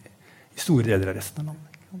reaksjon i store deler av resten av landet.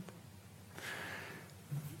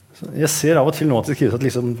 Så jeg ser av og til nå at det skrives at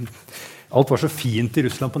liksom, alt var så fint i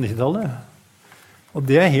Russland på 90-tallet. Og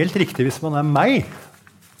det helt riktig hvis man meg,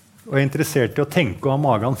 og interessert i å tenke og ha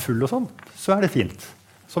magen full og sånn, så det fint.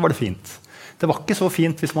 Så var det fint. Det var ikke så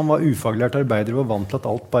fint hvis man var ufaglært arbeider og var vant til at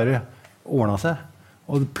alt bare ordnet seg,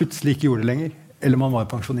 og plutselig ikke gjorde det lenger. Eller man var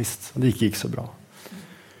pensjonist, og det ikke gikk så bra.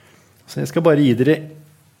 Så jeg skal bare gi dere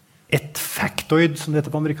et factoid, som det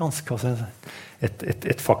heter på amerikansk. Altså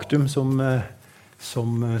et faktum som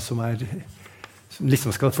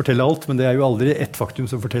liksom skal fortelle alt, men det jo aldri et faktum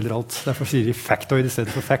som forteller alt. Derfor sier de factoid i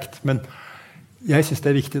stedet for fact. Men jeg synes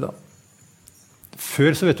det viktig da.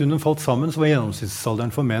 Før Sovjetunionen falt sammen, så var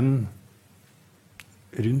gjennomsnittsalderen for menn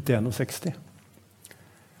rundt 61.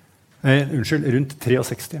 Rundt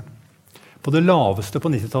 63. På det laveste på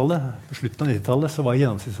 90-tallet, på slutten av 90-tallet, så var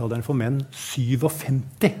gjennomsnittsalderen for menn 57.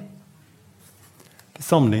 Til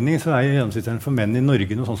sammenligning så gjennomsnittsalderen for menn i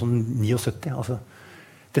Norge noe sånn som 79. Altså,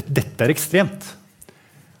 dette ekstremt.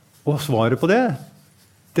 Og svaret på det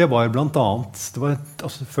var blant annet, først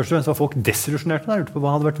og fremst var folk desillusjonerte. Jeg lurte på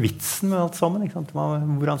hva hadde vært vitsen med alt sammen. Ikke sant?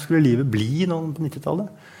 Hvordan skulle livet bli nå på 90-tallet?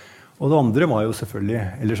 Og det andre var jo selvfølgelig,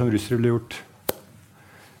 eller som russere ville gjort,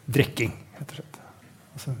 drekking, rett og slett.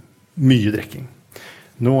 Altså, mye drekking.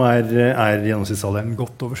 Nå gjennomsnittsalderen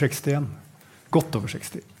godt over 60 igjen. Godt over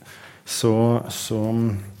 60. Så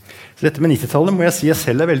dette med 90-tallet må jeg si jeg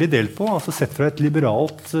selv veldig delt på. Altså sett fra et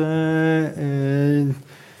liberalt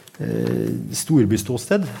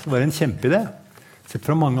storbyståsted så var det en kjempeidé. Sett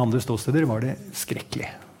fra mange andre ståsteder var det skrekkelig.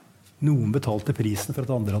 Noen betalte prisen for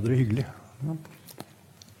at andre hadde det hyggelig.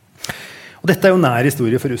 Og dette jo nær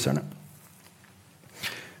historie for russerne.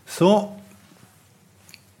 Så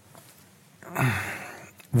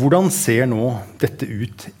hvordan ser nå dette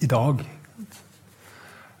ut i dag?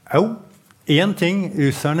 Jo, en ting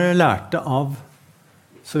russerne lærte av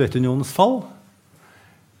Sovjetunionens fall,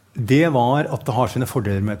 det var at det har sine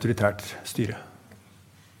fordeler med autoritært styre.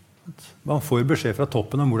 Man får beskjed fra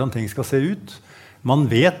toppen om hvordan ting skal se ut. Man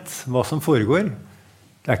vet hva som foregår.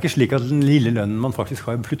 Det ikke slik at den lille lønnen man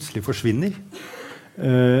faktisk har plutselig forsvinner.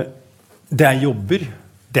 Det jobber,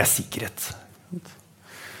 det sikkerhet.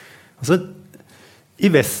 Altså,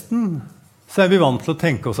 i Vesten så vi vant til å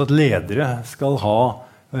tenke oss at ledere skal ha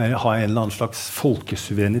en eller annen slags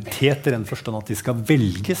folkesuverenitet i den forstand at de skal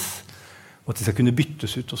velges, og at de skal kunne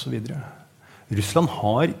byttes ut og så videre. Russland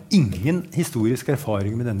har ingen historisk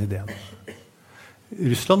erfaring med denne ideen.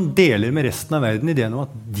 Russland deler med resten av verden ideen om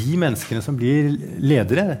at de menneskene som blir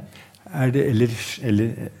ledere, eller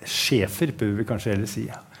sjefer, bør vi kanskje heller si,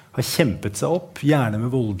 har kjempet seg opp, gjerne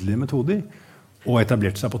med voldelige metoder, og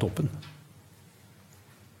etablert seg på toppen.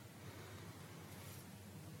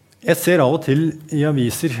 Jeg ser av og til i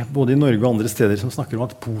aviser, både i Norge og andre steder, som snakker om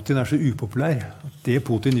at Putin så upopulær. At det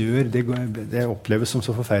Putin gjør, det oppleves som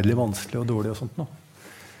så forferdelig vanskelig og dårlig og sånt nå.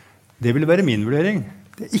 Det ville være min vurdering.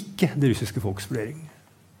 Det ikke det russiske folks vurdering.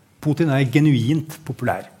 Putin genuint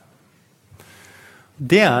populær.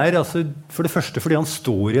 Det altså, for det første fordi han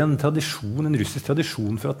står i en tradisjon, en russisk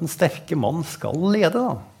tradisjon for at den sterke mann skal lede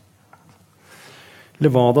da.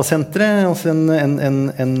 Levada-senteret, altså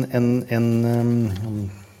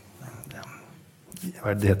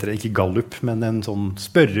hva det heter det? Ikke Gallup, men en sånn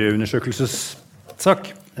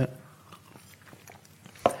spørreundersøkelsessak.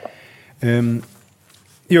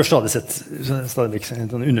 gjør stadig vekk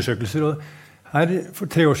undersøkelser. Og her, for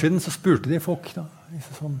 3 år siden så spurte de folk da,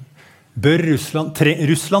 sånn, bør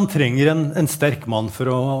Russland trenger en sterk mann for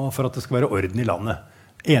at det skal være orden i landet.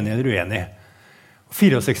 Enig eller uenig.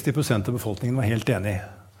 64% av befolkningen var helt enig.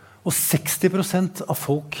 Og 60% av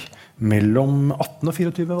folk mellom 18 og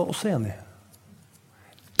 24 var også enig.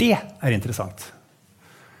 Det er interessant.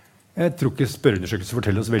 Jeg tror ikke spørreundersøkelser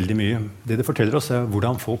forteller oss veldig mye. Det forteller oss er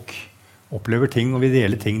hvordan folk opplever ting og vil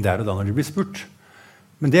dele ting der og da når de blir spurt.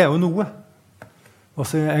 Men det er jo noe.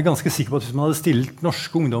 Altså, jeg er ganske sikker på at hvis man hadde stilt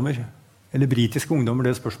norske ungdommer eller britiske ungdommer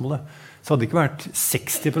det spørsmålet, så hadde det ikke vært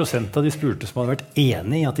 60% av de spurte som hadde vært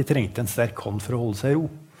enige i at de trengte en sterk hånd for å holde seg i ro.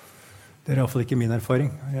 Det er i hvert fall ikke min erfaring.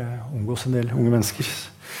 Jeg omgås en del unge mennesker.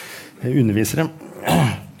 Jeg underviser dem.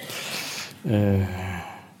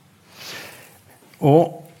 Og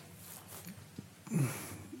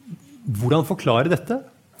hvordan forklare dette?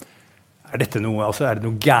 Er det noe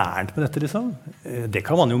gærent med dette, liksom? Det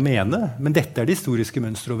kan man jo mene, men dette er det historiske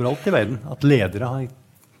mønstre overalt i verden. At ledere har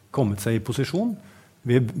kommet seg i posisjon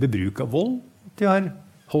ved bruk av vold. De har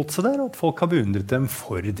holdt seg der, og at folk har beundret dem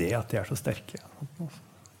for det, at de er så sterke.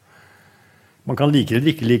 Man kan like det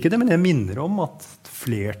eller ikke like det, men jeg minner om at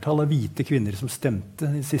flertall av hvite kvinner som stemte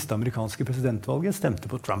i det siste amerikanske presidentvalget,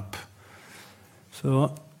 stemte på Trump.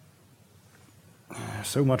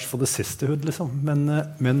 So much for the sisterhood, liksom.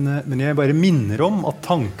 Men jeg bare minner om at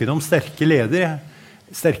tanken om sterke ledere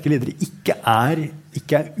ikke er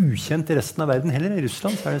ukjent i resten av verden heller. I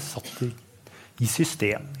Russland så er det satt i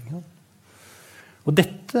system. Og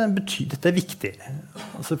dette er viktig.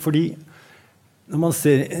 Altså fordi når man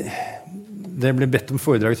ser da jeg ble bedt om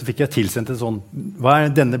foredrag, så fikk jeg tilsendt en sånn, hva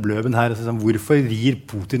er denne bløben her? Altså, hvorfor rir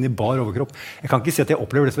Putin i bar overkropp? Jeg kan ikke si at jeg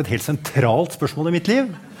opplever det som et helt sentralt spørsmål i mitt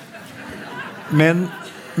liv. Men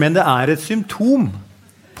det er et symptom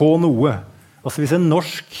på noe. Altså hvis en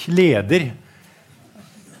norsk leder,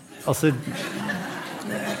 altså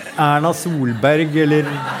Erna Solberg eller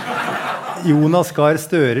Jonas Gahr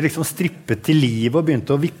Støre liksom strippet til livet og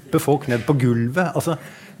begynte å vippe folk ned på gulvet. Altså,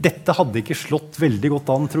 dette hadde ikke slått veldig godt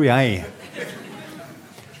an, tror jeg.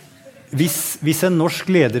 Hvis en norsk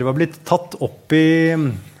leder var blitt tatt opp i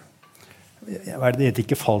hva er det heter,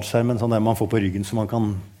 ikke fallskjerm, men sånn der man får på ryggen så man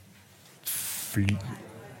kan fly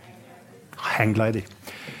hangglider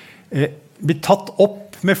blir tatt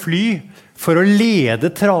opp med fly for å lede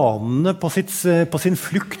tranene på sin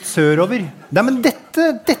flukt sørover. Nei, men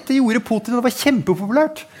dette gjorde Putin, og det var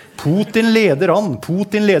kjempepopulært. Putin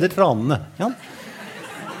leder tranene. Ja?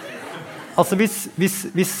 Altså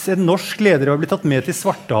hvis en norsk leder var blitt tatt med til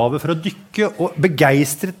Svartehavet for å dykke, og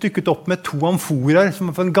begeistret dykket opp med 2 amforer, som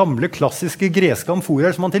var en gamle, klassiske greske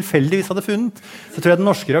amforer, som han tilfeldigvis hadde funnet, så tror jeg den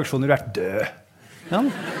norske reaksjonen ville vært død. Ja?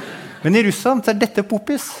 Men i Russland så er dette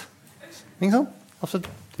popis. Ikke sant? Altså,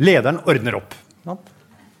 lederen ordner opp. Ja?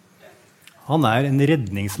 Han er en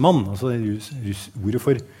redningsmann. Altså, ordet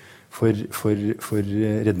for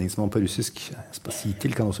redningsmann på russisk,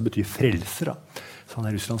 spasitil, kan også bety frelser. Da. Så han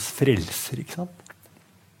er Russlands frelser, ikke sant?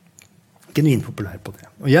 Genuint populær på det.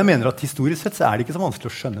 Og jeg mener at historisk sett så er det ikke så vanskelig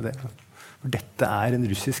å skjønne det. For dette er en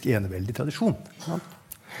russisk eneveldig tradisjon. Ja?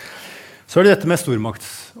 Så er det dette med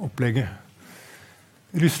stormaktsopplegget.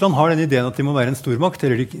 Russland har den ideen at de må være en stormakt,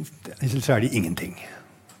 eller så er de ingenting.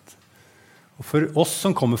 Og for oss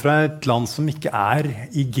som kommer fra et land som ikke er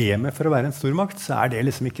i gamet for å være en stormakt, så er det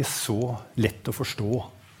liksom ikke så lett å forstå.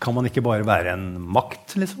 Kan man ikke bare være en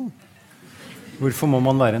makt, liksom? Hvorfor må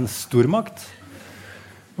man være en stormakt?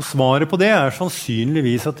 Og svaret på det er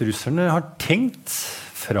sannsynligvis at russerne har tenkt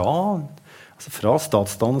fra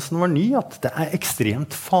statsdannelsen var ny, at det er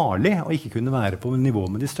ekstremt farlig å ikke kunne være på nivå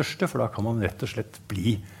med de største, for da kan man rett og slett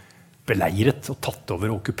bli beleiret og tatt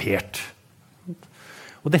over og okkupert.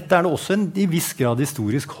 Og dette er det også i viss grad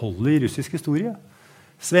historisk hold i russisk historie.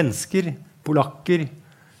 Svensker, polakker,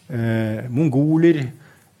 mongoler,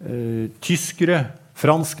 tyskere,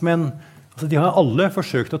 franskmenn, altså de har alle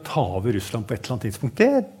forsøkt å ta over Russland på et eller annet tidspunkt.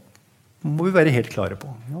 Det må vi være helt klare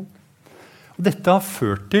på. Ja. Og dette har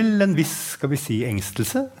ført til en viss, skal vi si,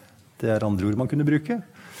 engstelse. Det er andre ord man kunne bruke.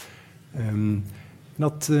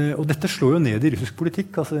 Og dette slår jo ned i russisk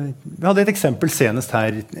politikk. Altså, vi hadde et eksempel senest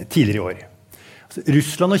her tidligere i år. Altså,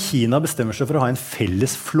 Russland og Kina bestemmer seg for å ha en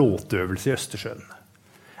felles flåteøvelse i Østersjøen.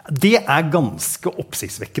 Det er ganske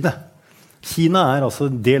oppsiktsvekkende. Kina er altså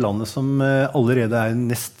det landet som allerede er det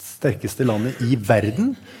nest sterkeste landet i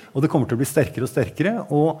verden, og det kommer til å bli sterkere og sterkere,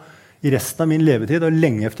 og i resten av min levetid, og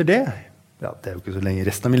lenge efter det, ja, det er jo ikke så lenge,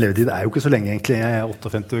 resten av min levetid er jo ikke så lenge egentlig, jeg er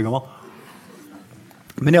 58 år gammel,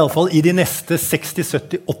 Men I alle fall, I de neste 60,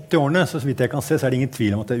 70, 80 årene, så vidt jeg kan se, så det ingen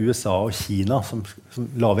tvil om at det USA og Kina som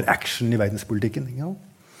laver action I verdenspolitikken.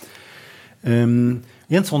 I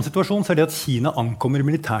en sånn situasjon så det at Kina ankommer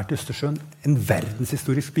militært I Østersjøen en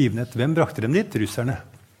verdenshistorisk begivenhet. Hvem brakte dem dit? Russerne.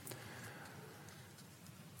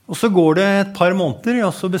 Og så går det et par måneder,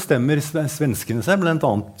 og så bestemmer svenskene seg, blant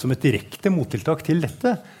annet som et direkte mottiltak til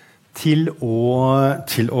dette, til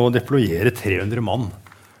å deployere 300 mann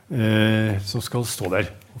som skal stå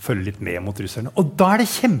der og følge litt med mot russerne. Og da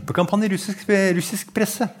det kjempekampanje I russisk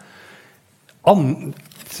presse.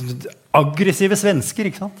 Aggressive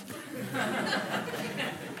svensker, ikke sant?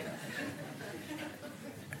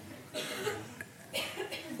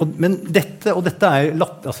 Men dette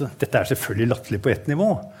selvfølgelig latterlig på et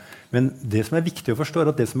nivå. Men det som viktig å forstå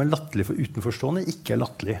at det som latterlig for utenforstående ikke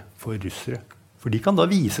latterlig for russere. For de kan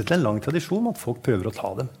da vise til en lang tradisjon at folk prøver å ta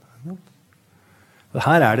dem. Og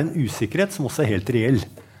her det en usikkerhet som også helt reell.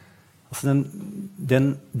 Altså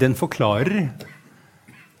den forklarer,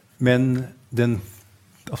 men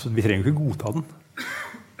vi trenger ikke godta den.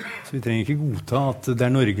 Så vi trenger ikke godta at det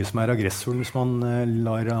Norge som aggressor hvis man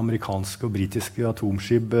lar amerikanske og britiske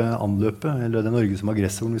atomskip anløpe, eller det Norge som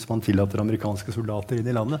aggressor hvis man tillater amerikanske soldater inn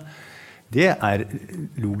I landet. Det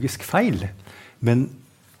logisk feil. Men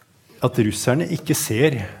at russerne ikke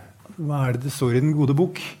ser hva det står I den gode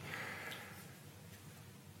bok,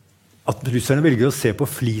 at russerne velger å se på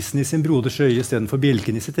flisen I sin broders øye I stedet for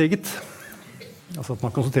bjelken I sitt eget. Altså at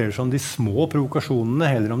man konsentrerer seg om de små provokasjonene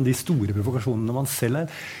heller om de store provokasjonene man selv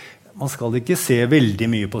Man skal ikke se veldig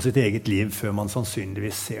mye på sitt eget liv før man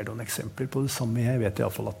sannsynligvis ser noen eksempler på det samme. Jeg vet I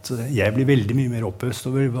alle fall at jeg blir veldig mye mer opphøst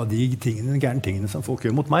over de gærne tingene som folk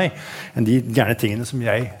gjør mot meg, enn de gærne tingene som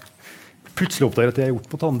jeg plutselig oppdager at jeg har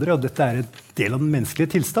gjort mot andre. Og dette en del av den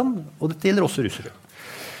menneskelige tilstand, og dette gjelder også russere.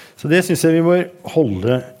 Så det synes jeg vi må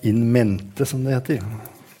holde in mente, som det heter.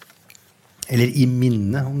 Eller I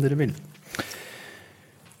minne, om dere vil.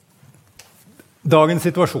 Dagens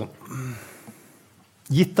situasjon.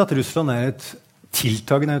 Gitt at Russland et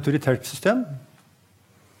tiltagende autoritært system,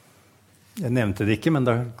 jeg nevnte det ikke, men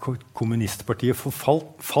da kommunistpartiet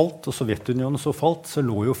falt, og Sovjetunionen så falt, så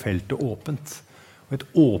lå jo feltet åpent. Og et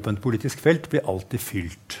åpent politisk felt blir alltid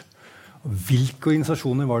fylt. Og hvilke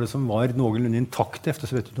organisasjoner var det som var noenlunde intakte efter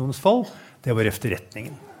Sovjetunionens fall? Det var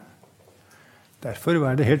efterretningen. Derfor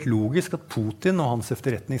det helt logisk at Putin og hans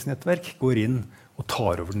efterretningsnettverk går inn og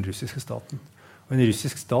tar over den russiske staten. Og en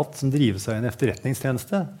russisk stat som driver seg I en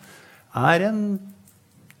efterretningstjeneste en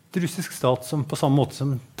russisk stat som på samme måte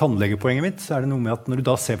som tannlegepoenget mitt, så det noe med at når du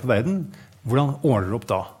da ser på verden, hvordan ordner du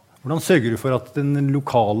opp da? Hvordan sørger du for at den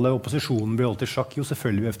lokale opposisjonen blir holdt I sjakk? Jo,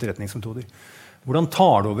 selvfølgelig ved efterretningsmetoder. Hvordan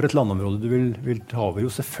tar du over et landområde du vil ta over?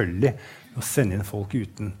 Jo, selvfølgelig å sende inn folk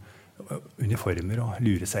uten uniformer og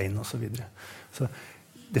lure seg inn og så videre. Så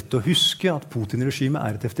dette å huske at Putin-regimet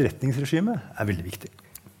et efterretningsregime veldig viktig.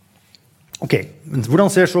 Ok, men hvordan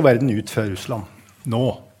ser så verden ut fra Russland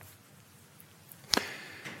nå?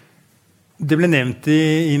 Det ble nevnt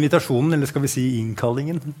I invitasjonen, eller skal vi si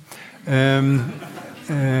innkallingen.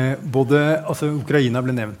 Ukraina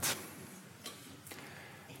ble nevnt.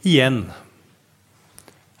 Igjen.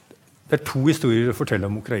 Det 2 historier å fortelle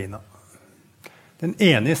om Ukraina. Den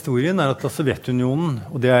ene historien at da Sovjetunionen,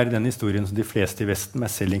 og det den historien som de fleste I Vesten, meg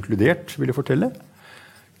selv inkludert, ville fortelle,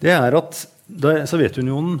 det at da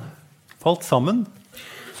Sovjetunionen falt sammen,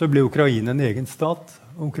 så ble Ukraina en egen stat,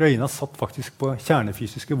 og Ukraina satt faktisk på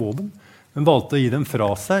kjernefysiske våpen, men valgte å gi dem fra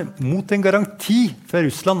seg mot en garanti fra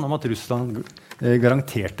Russland om at Russland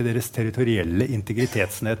garanterte deres territorielle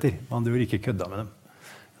integritetsnetter. Man hadde jo ikke kødda med dem.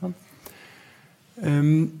 Ja.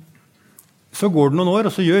 Så går det noen år,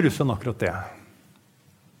 og så gjør Russland akkurat det.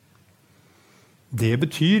 Det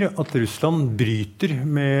betyr at Russland bryter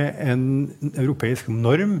med en europeisk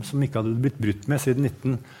norm som ikke hadde blitt brutt med siden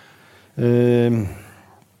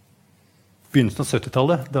begynnelsen av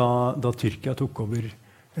 70-tallet, da Tyrkia tok over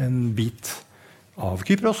en bit av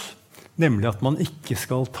Kypros, nemlig at man ikke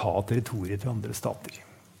skal ta territoriet til andre stater.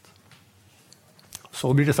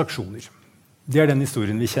 Så blir det sanksjoner. Det den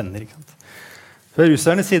historien vi kjenner. Ikke sant? Fra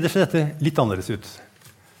russernes side ser dette litt annerledes ut.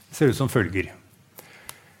 Det ser ut som følger.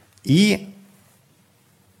 I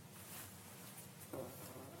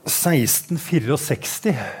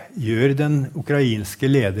 1664 gjør den ukrainske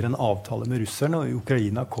lederen avtale med russerne, og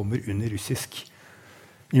Ukraina kommer under russisk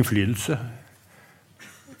innflytelse.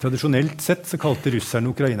 Tradisjonelt sett så kalte russerne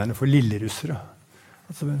ukrainerne for lillerussere.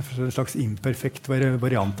 Altså en slags imperfekt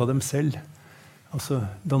variant av dem selv.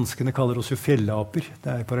 Danskene kaller oss jo fjellaper.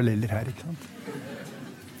 Det paralleller her, ikke sant?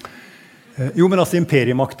 Jo, men altså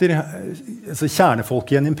imperiemakter, altså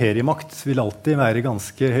kjernefolk i en imperiemakt vil alltid være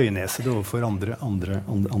ganske høynesede overfor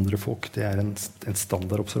andre folk. Det en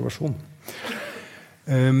standard observasjon.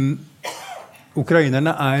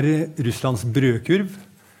 Ukrainerne Russlands brødkurv,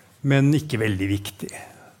 men ikke veldig viktig.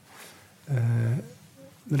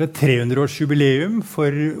 Det 300-års jubileum for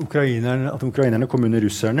at ukrainerne kom under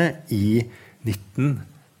russerne i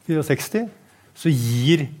 1964, så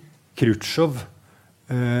gir Khrusjtsjov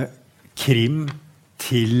Krim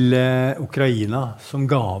til Ukraina som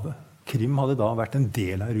gave. Krim hadde da vært en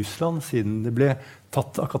del av Russland siden det ble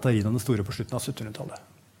tatt av Katarina den store på slutten av 1700-tallet.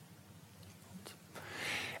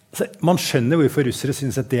 Altså, man skjønner hvorfor russere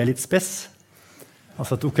synes at det litt spes.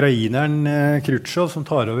 Altså at ukraineren Khrusjtsjov, som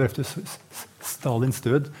tar over etter Stalins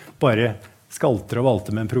død, bare skalter og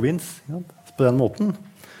valter med en provins på den måten.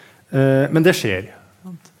 Men det skjer.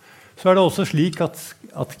 Så det også slik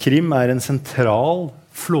at Krim en sentral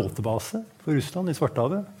flåtebase for Russland i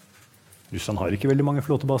Svartehavet. Russland har ikke veldig mange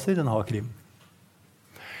flåtebaser, den har Krim.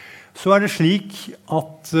 Så det slik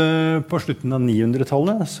at på slutten av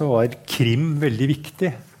 900-tallet så var Krim veldig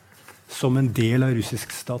viktig som en del av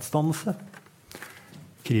russisk statsdannelse.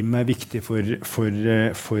 Krim viktig for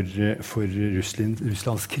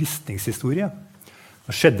Russlands kristningshistorie.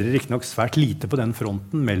 Det skjedde det riktig nok svært lite på den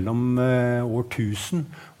fronten mellom år 1000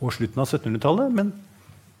 og slutten av 1700-tallet, men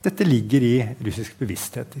dette ligger i russisk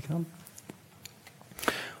bevissthet. Ikke sant?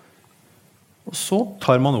 Og så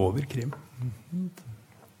tar man over Krim.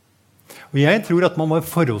 Og jeg tror at man var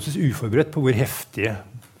forholdsvis uforberedt på hvor heftige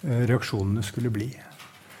reaksjonene skulle bli.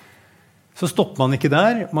 Så stopper man ikke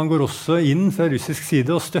der. Man går også inn fra russisk side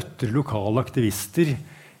og støtter lokale aktivister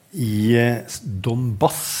i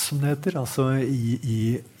Donbass, som det heter, altså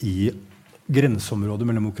i grenseområdet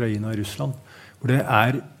mellom Ukraina og Russland, hvor det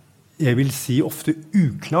jeg vil si ofte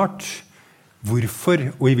uklart hvorfor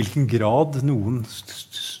og i hvilken grad noen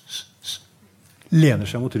lener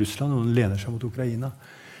seg mot Russland, og noen lener seg mot Ukraina.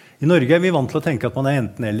 I Norge vi vant til å tenke at man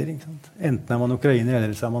enten eller. Ikke sant? Enten man ukrainer,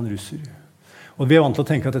 eller så man russer. Og vi vant til å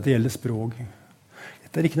tenke at dette gjelder språk.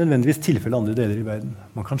 Dette ikke nødvendigvis tilfelle andre deler i verden.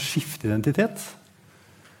 Man kan skifte identitet.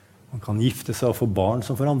 Man kan gifte seg og få barn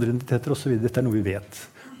som får andre identiteter, og så videre. Dette noe vi vet.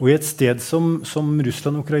 Og i et sted som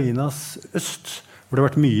Russland og Ukrainas øst, hvor det har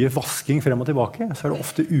vært mye vasking frem og tilbake, så det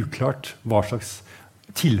ofte uklart hva slags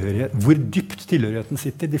tilhørighet, hvor dypt tilhørigheten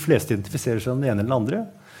sitter. De fleste identifiserer seg som den ene eller den andre.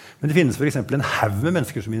 Men det finnes for eksempel en haug med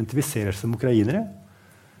mennesker som identifiserer seg som ukrainere,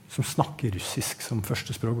 som snakker russisk som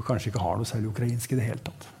førstespråk, og kanskje ikke har noe særlig ukrainsk i det hele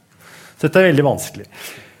tatt. Så dette veldig vanskelig.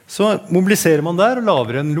 Så mobiliserer man der og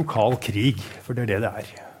lager en lokal krig, for det det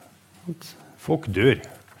Folk dør.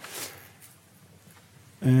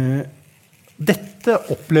 Dette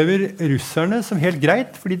opplever russerne som helt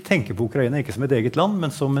greit, fordi de tenker på Ukraina ikke som et eget land,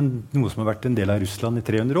 men som noe som har vært en del av Russland i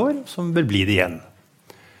 300 år, som bør bli det igjen.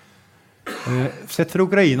 Sett fra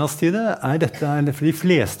Ukrainas side for de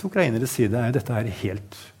fleste ukraineres side dette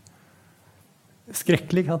helt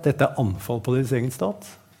skrekkelig, at dette anfall på deres egen stat.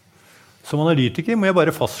 Som analytiker må jeg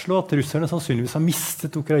bare fastslå at russerne sannsynligvis har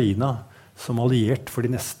mistet Ukraina som alliert for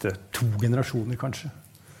de neste 2 generasjoner, kanskje.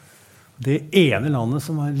 Det ene landet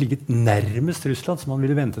som har ligget nærmest Russland, som man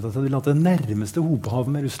ville ventet at det ville hatt det nærmeste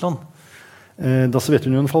hopehavet med Russland, da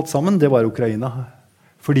Sovjetunionen falt sammen, det var Ukraina.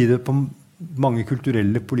 Fordi det på mange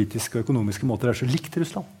kulturelle, politiske og økonomiske måter så likt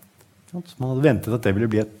Russland. Så man hadde ventet at det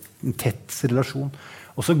ville bli en tett relasjon.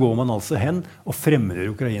 Og så går man altså hen og fremmer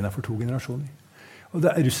Ukraina for 2 generasjoner. Og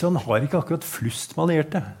Russland har ikke akkurat flust med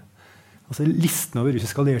allierte. Altså, listen over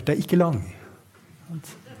russiske allierte ikke lang.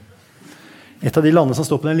 Et av de landene som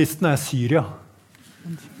står på den listen Syria.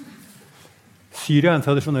 Syria en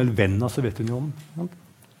tradisjonell venn av Sovjetunionen.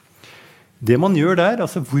 Det man gjør der,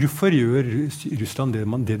 altså hvorfor gjør Russland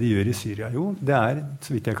det de gjør i Syria? Jo, det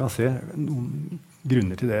så vidt jeg kan se, noen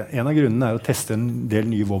grunner til det. En av grunnene å teste en del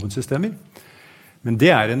nye våpensystemer. Men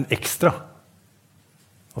det en ekstra.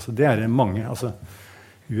 Altså det mange. Altså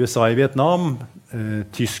USA i Vietnam,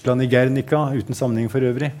 Tyskland i Guernica, uten sammenheng for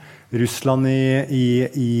øvrig, Russland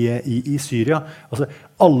i Syria. Altså,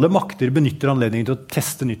 alle makter benytter anledningen til å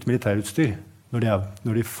teste nytt militærutstyr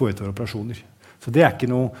når de foretar operasjoner. Så det ikke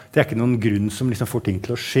noen grunn som liksom får ting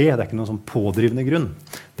til å skje. Det ikke noen sånn pådrivende grunn.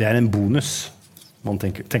 Det en bonus,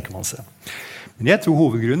 tenker man seg. Men jeg tror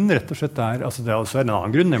hovedgrunnen rett og slett altså det også en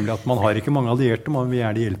annen grunn, nemlig at man har ikke mange allierte. Man vil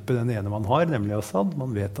gjerne hjelpe den ene man har, nemlig Assad.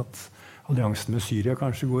 Man vet at alliansen med Syria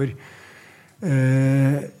kanskje går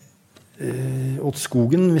åt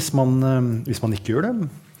skogen hvis man ikke gjør det.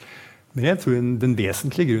 Men jeg tror den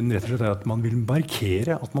vesentlige grunnen rett og slett at man vil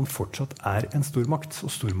markere at man fortsatt en stormakt,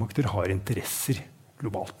 og stormakter har interesser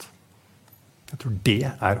globalt. Jeg tror det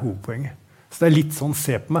hovedpoenget. Så det litt sånn,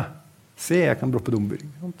 se på meg. Se, jeg kan droppe bomber.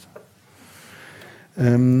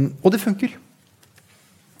 Og det funker.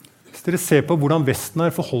 Hvis dere ser på hvordan Vesten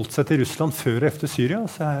har forholdt seg til Russland før og efter Syria,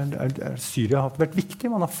 så er Syria har vært viktig.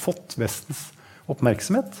 Man har fått Vestens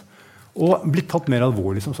oppmerksomhet og blitt tatt mer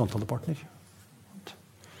alvorlig som samtalepartner.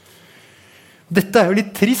 Dette er jo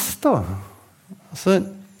litt trist, da. Altså,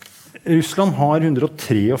 Russland har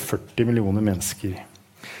 143 millioner mennesker.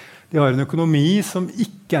 De har en økonomi som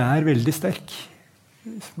ikke er veldig sterk.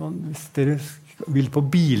 Hvis dere vil på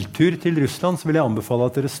biltur til Russland, så vil jeg anbefale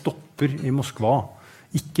at dere stopper i Moskva.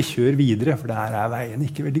 Ikke kjør videre, for der er veiene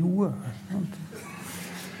ikke veldig gode.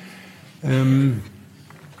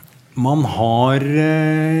 Man har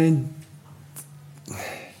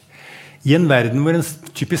i en verden hvor en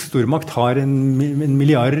typisk stormakt har en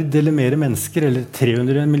milliard eller mer mennesker, eller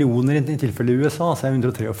 300 millioner i tilfelle USA, så er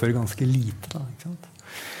 143 ganske lite. Da, ikke sant?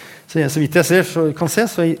 Så vidt jeg kan se,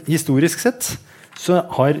 så historisk sett, så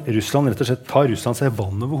har Russland rett og slett, tar Russland seg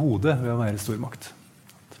vann over hodet ved å være stormakt.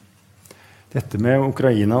 Dette med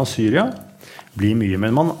Ukraina og Syria blir mye,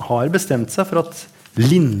 men man har bestemt seg for at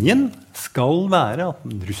linjen skal være at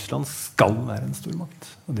Russland skal være en stormakt.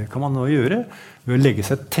 Og det kan man nå gjøre ved å legge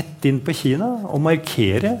seg tett inn på Kina og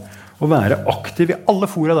markere og være aktiv i alle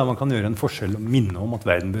fora der man kan gjøre en forskjell og minne om at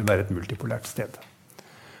verden bør være et multipolært sted.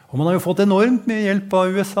 Og man har jo fått enormt mye hjelp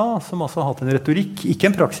av USA, som altså har hatt en retorikk,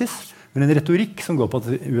 ikke en praksis, men en retorikk som går på at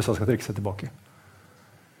USA skal trekke seg tilbake.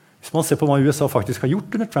 Hvis man ser på hva USA faktisk har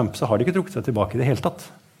gjort under Trump, så har de ikke trukket seg tilbake i det hele tatt.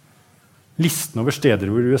 Listen over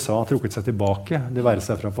steder hvor USA har trukket seg tilbake, det være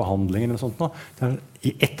seg fra forhandlinger eller sånt nå, det er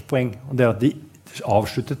i ett poeng, og det er at de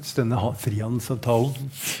avsluttet denne frihandelsavtalen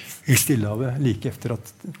i Stillehavet like efter at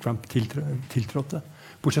Trump tiltrådte.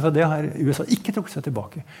 Bortsett fra det har USA ikke trukket seg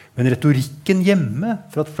tilbake. Men retorikken hjemme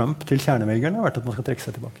fra Trump til kjernevelgerne har vært at man skal trekke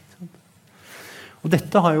seg tilbake. Og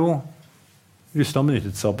dette har jo Russland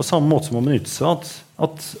benyttet seg av, på samme måte som man benyttet seg av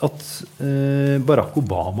at Barack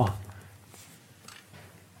Obama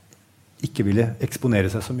ikke ville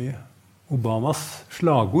eksponere seg så mye. Obamas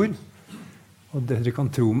slagord, og dere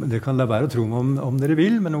kan la være å tro om dere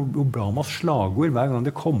vil, men Obamas slagord hver gang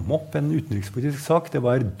det kom opp en utenrikspolitisk sak, det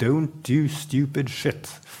var «Don't do stupid shit».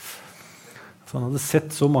 Så han hadde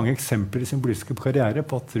sett så mange eksempler i sin politiske karriere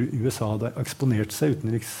på at USA hadde eksponert seg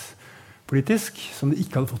utenrikspolitisk, som det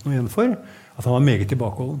ikke hadde fått noe igjen for, at han var meget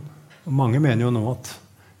tilbakeholden. Og mange mener jo nå at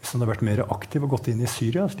hvis han hadde vært mer aktiv og gått inn i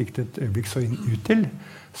Syria, slik det et øyeblikk så ut til,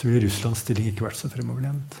 så ville Russlands stilling ikke vært så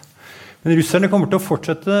fremoverlent. Men russerne kommer til å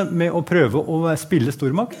fortsette med å prøve å spille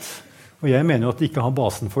stormakt, og jeg mener jo at de ikke har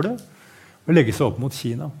basen for det, og legge seg opp mot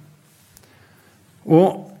Kina. Og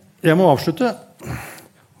jeg må avslutte,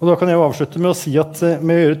 og da kan jeg jo avslutte med å si at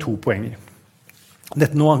med å gjøre 2 poenger.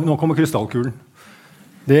 Nå kommer krystallkulen.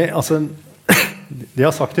 Det jeg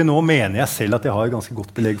har sagt til nå, mener jeg selv at jeg har ganske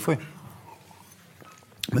godt belegg for.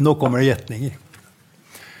 Men nå kommer det gjetninger.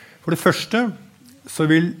 For det første så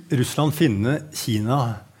vil Russland finne Kina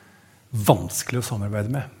vanskelig å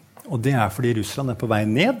samarbeide med. Og det er fordi Russland er på vei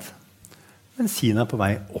ned, men Kina er på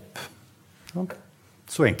vei opp.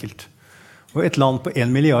 Så enkelt. Og et land på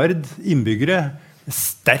 1 milliard innbyggere,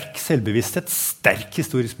 sterk selvbevissthet, sterk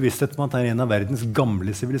historisk bevissthet om at det er en av verdens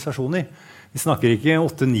gamle sivilisasjoner. Vi snakker ikke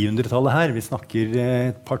 800-900-tallet her, vi snakker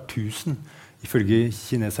et par tusen, ifølge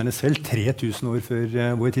kineserne selv, 3000 år før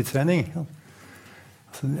vår tidsregning.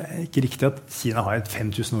 Altså, det er ikke riktig at Kina har et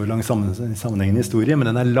 5000 år lang sammenhengende historie,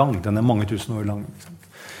 men den er lang, den er mange tusen år lang.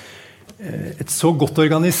 Et så godt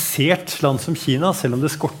organisert land som Kina, selv om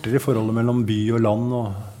det skorter i forholdet mellom by og land, og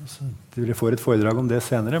dere får et foredrag om det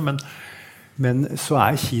senere, men så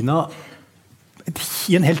er Kina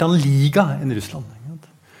i en helt annen liga enn Russland.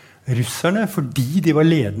 Russerne, fordi de var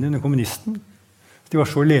ledende under kommunisten, de var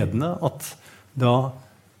så ledende at da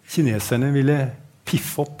kineserne ville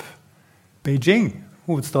piffe opp Beijing,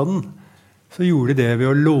 hovedstaden, så gjorde de det ved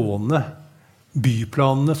å låne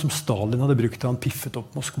byplanene som Stalin hadde brukt da han piffet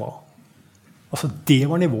opp Moskva. Altså, det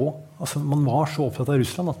var nivå. Altså, man var så opptatt av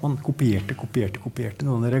Russland at man kopierte.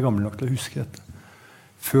 Noen av dere er gamle nok til å huske dette.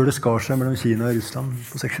 Før det skar seg mellom Kina og Russland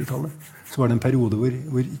på 60-tallet, så var det en periode hvor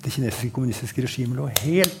det kinesiske kommunistiske regimet lå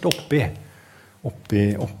helt oppi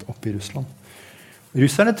Russland.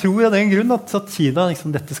 Russerne tror av den grunn at Kina,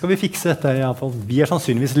 liksom, dette skal vi fikse, vi er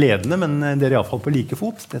sannsynligvis ledende, men dere er i alle fall på like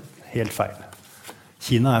fot. Det er helt feil.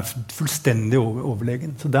 Kina er fullstendig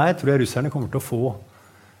overlegen. Så der tror jeg russerne kommer til å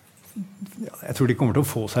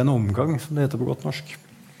få seg en omgang, som det heter på godt norsk.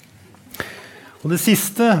 Og det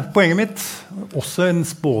siste poenget mitt, også en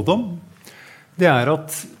spådom, det er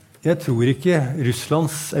at jeg tror ikke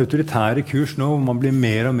Russlands autoritære kurs nå, hvor man blir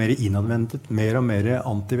mer og mer innadvendt, mer og mer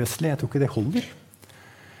antivestlig, jeg tror ikke det holder.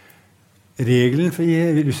 Regelen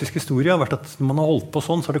i russisk historie har vært at når man har holdt på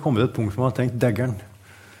sånn, så har det kommet et punkt hvor man har tenkt daggeren.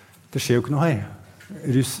 Det skjer jo ikke noe her.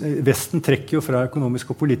 Vesten trekker jo fra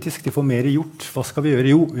økonomisk og politisk. De får mer gjort. Hva skal vi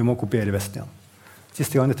gjøre? Jo, vi må kopiere Vesten igjen.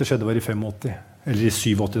 Siste gang dette skjedde var i 85, eller i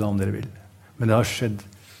 87 da, om dere vil. Men det har skjedd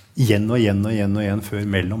igjen og igjen før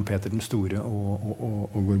mellom Peter den Store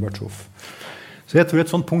og Gorbatsjov. Så jeg tror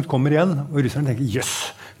et sånt punkt kommer igjen, og russerne tenker, jøss,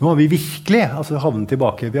 nå har vi virkelig havnet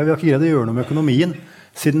tilbake. Vi har ikke greid å gjøre noe med økonomien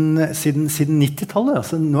siden 90-tallet.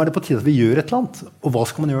 Altså, nå det på tide at vi gjør et eller annet. Og hva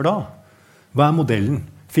skal man gjøre da? Hva modellen?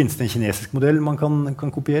 Finnes det en kinesisk modell man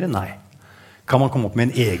kan kopiere? Nei. Kan man komme opp med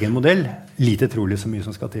en egen modell? Lite trolig så mye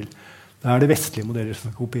som skal til. Da det vestlige modeller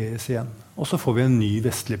som skal kopieres igjen. Og så får vi en ny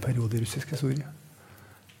vestlig periode i russisk historie.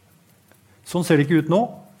 Sånn ser det ikke ut nå.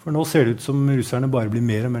 For nå ser det ut som russerne bare blir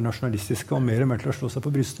mer og mer nasjonalistiske og mer til å slå seg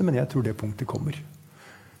på brystet, men jeg tror det punktet kommer.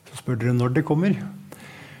 Så spør dere når det kommer.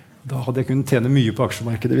 Da hadde jeg kunnet tjene mye på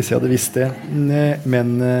aksjemarkedet hvis jeg hadde visst det. Men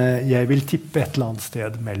jeg vil tippe et eller annet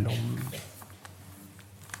sted mellom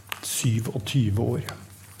 7 og 20 år.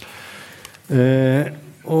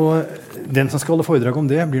 Og den som skal holde foredrag om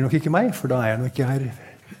det, blir nok ikke meg, for da jeg nok ikke her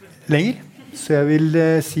lenger. Så jeg vil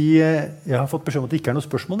si, jeg har fått beskjed om at det ikke noe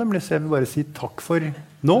spørsmål, nemlig, så jeg vil bare si takk for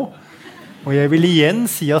nå. Og jeg vil igjen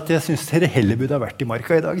si at jeg synes dere heller burde ha vært i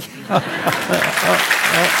marka i dag.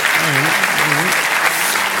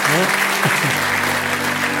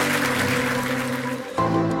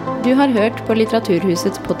 Du har hørt på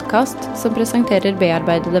Litteraturhusets podcast, som presenterer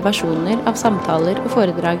bearbeidede versjoner av samtaler og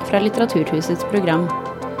foredrag fra Litteraturhusets program.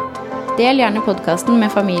 Del gjerne podcasten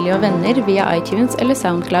med familie og venner via iTunes eller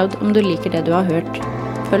SoundCloud om du liker det du har hørt.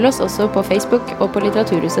 Følg oss også på Facebook og på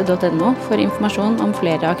litteraturhuset.no for informasjon om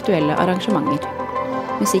flere aktuelle arrangementer.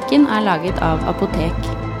 Musikken laget av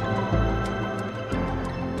Apotek.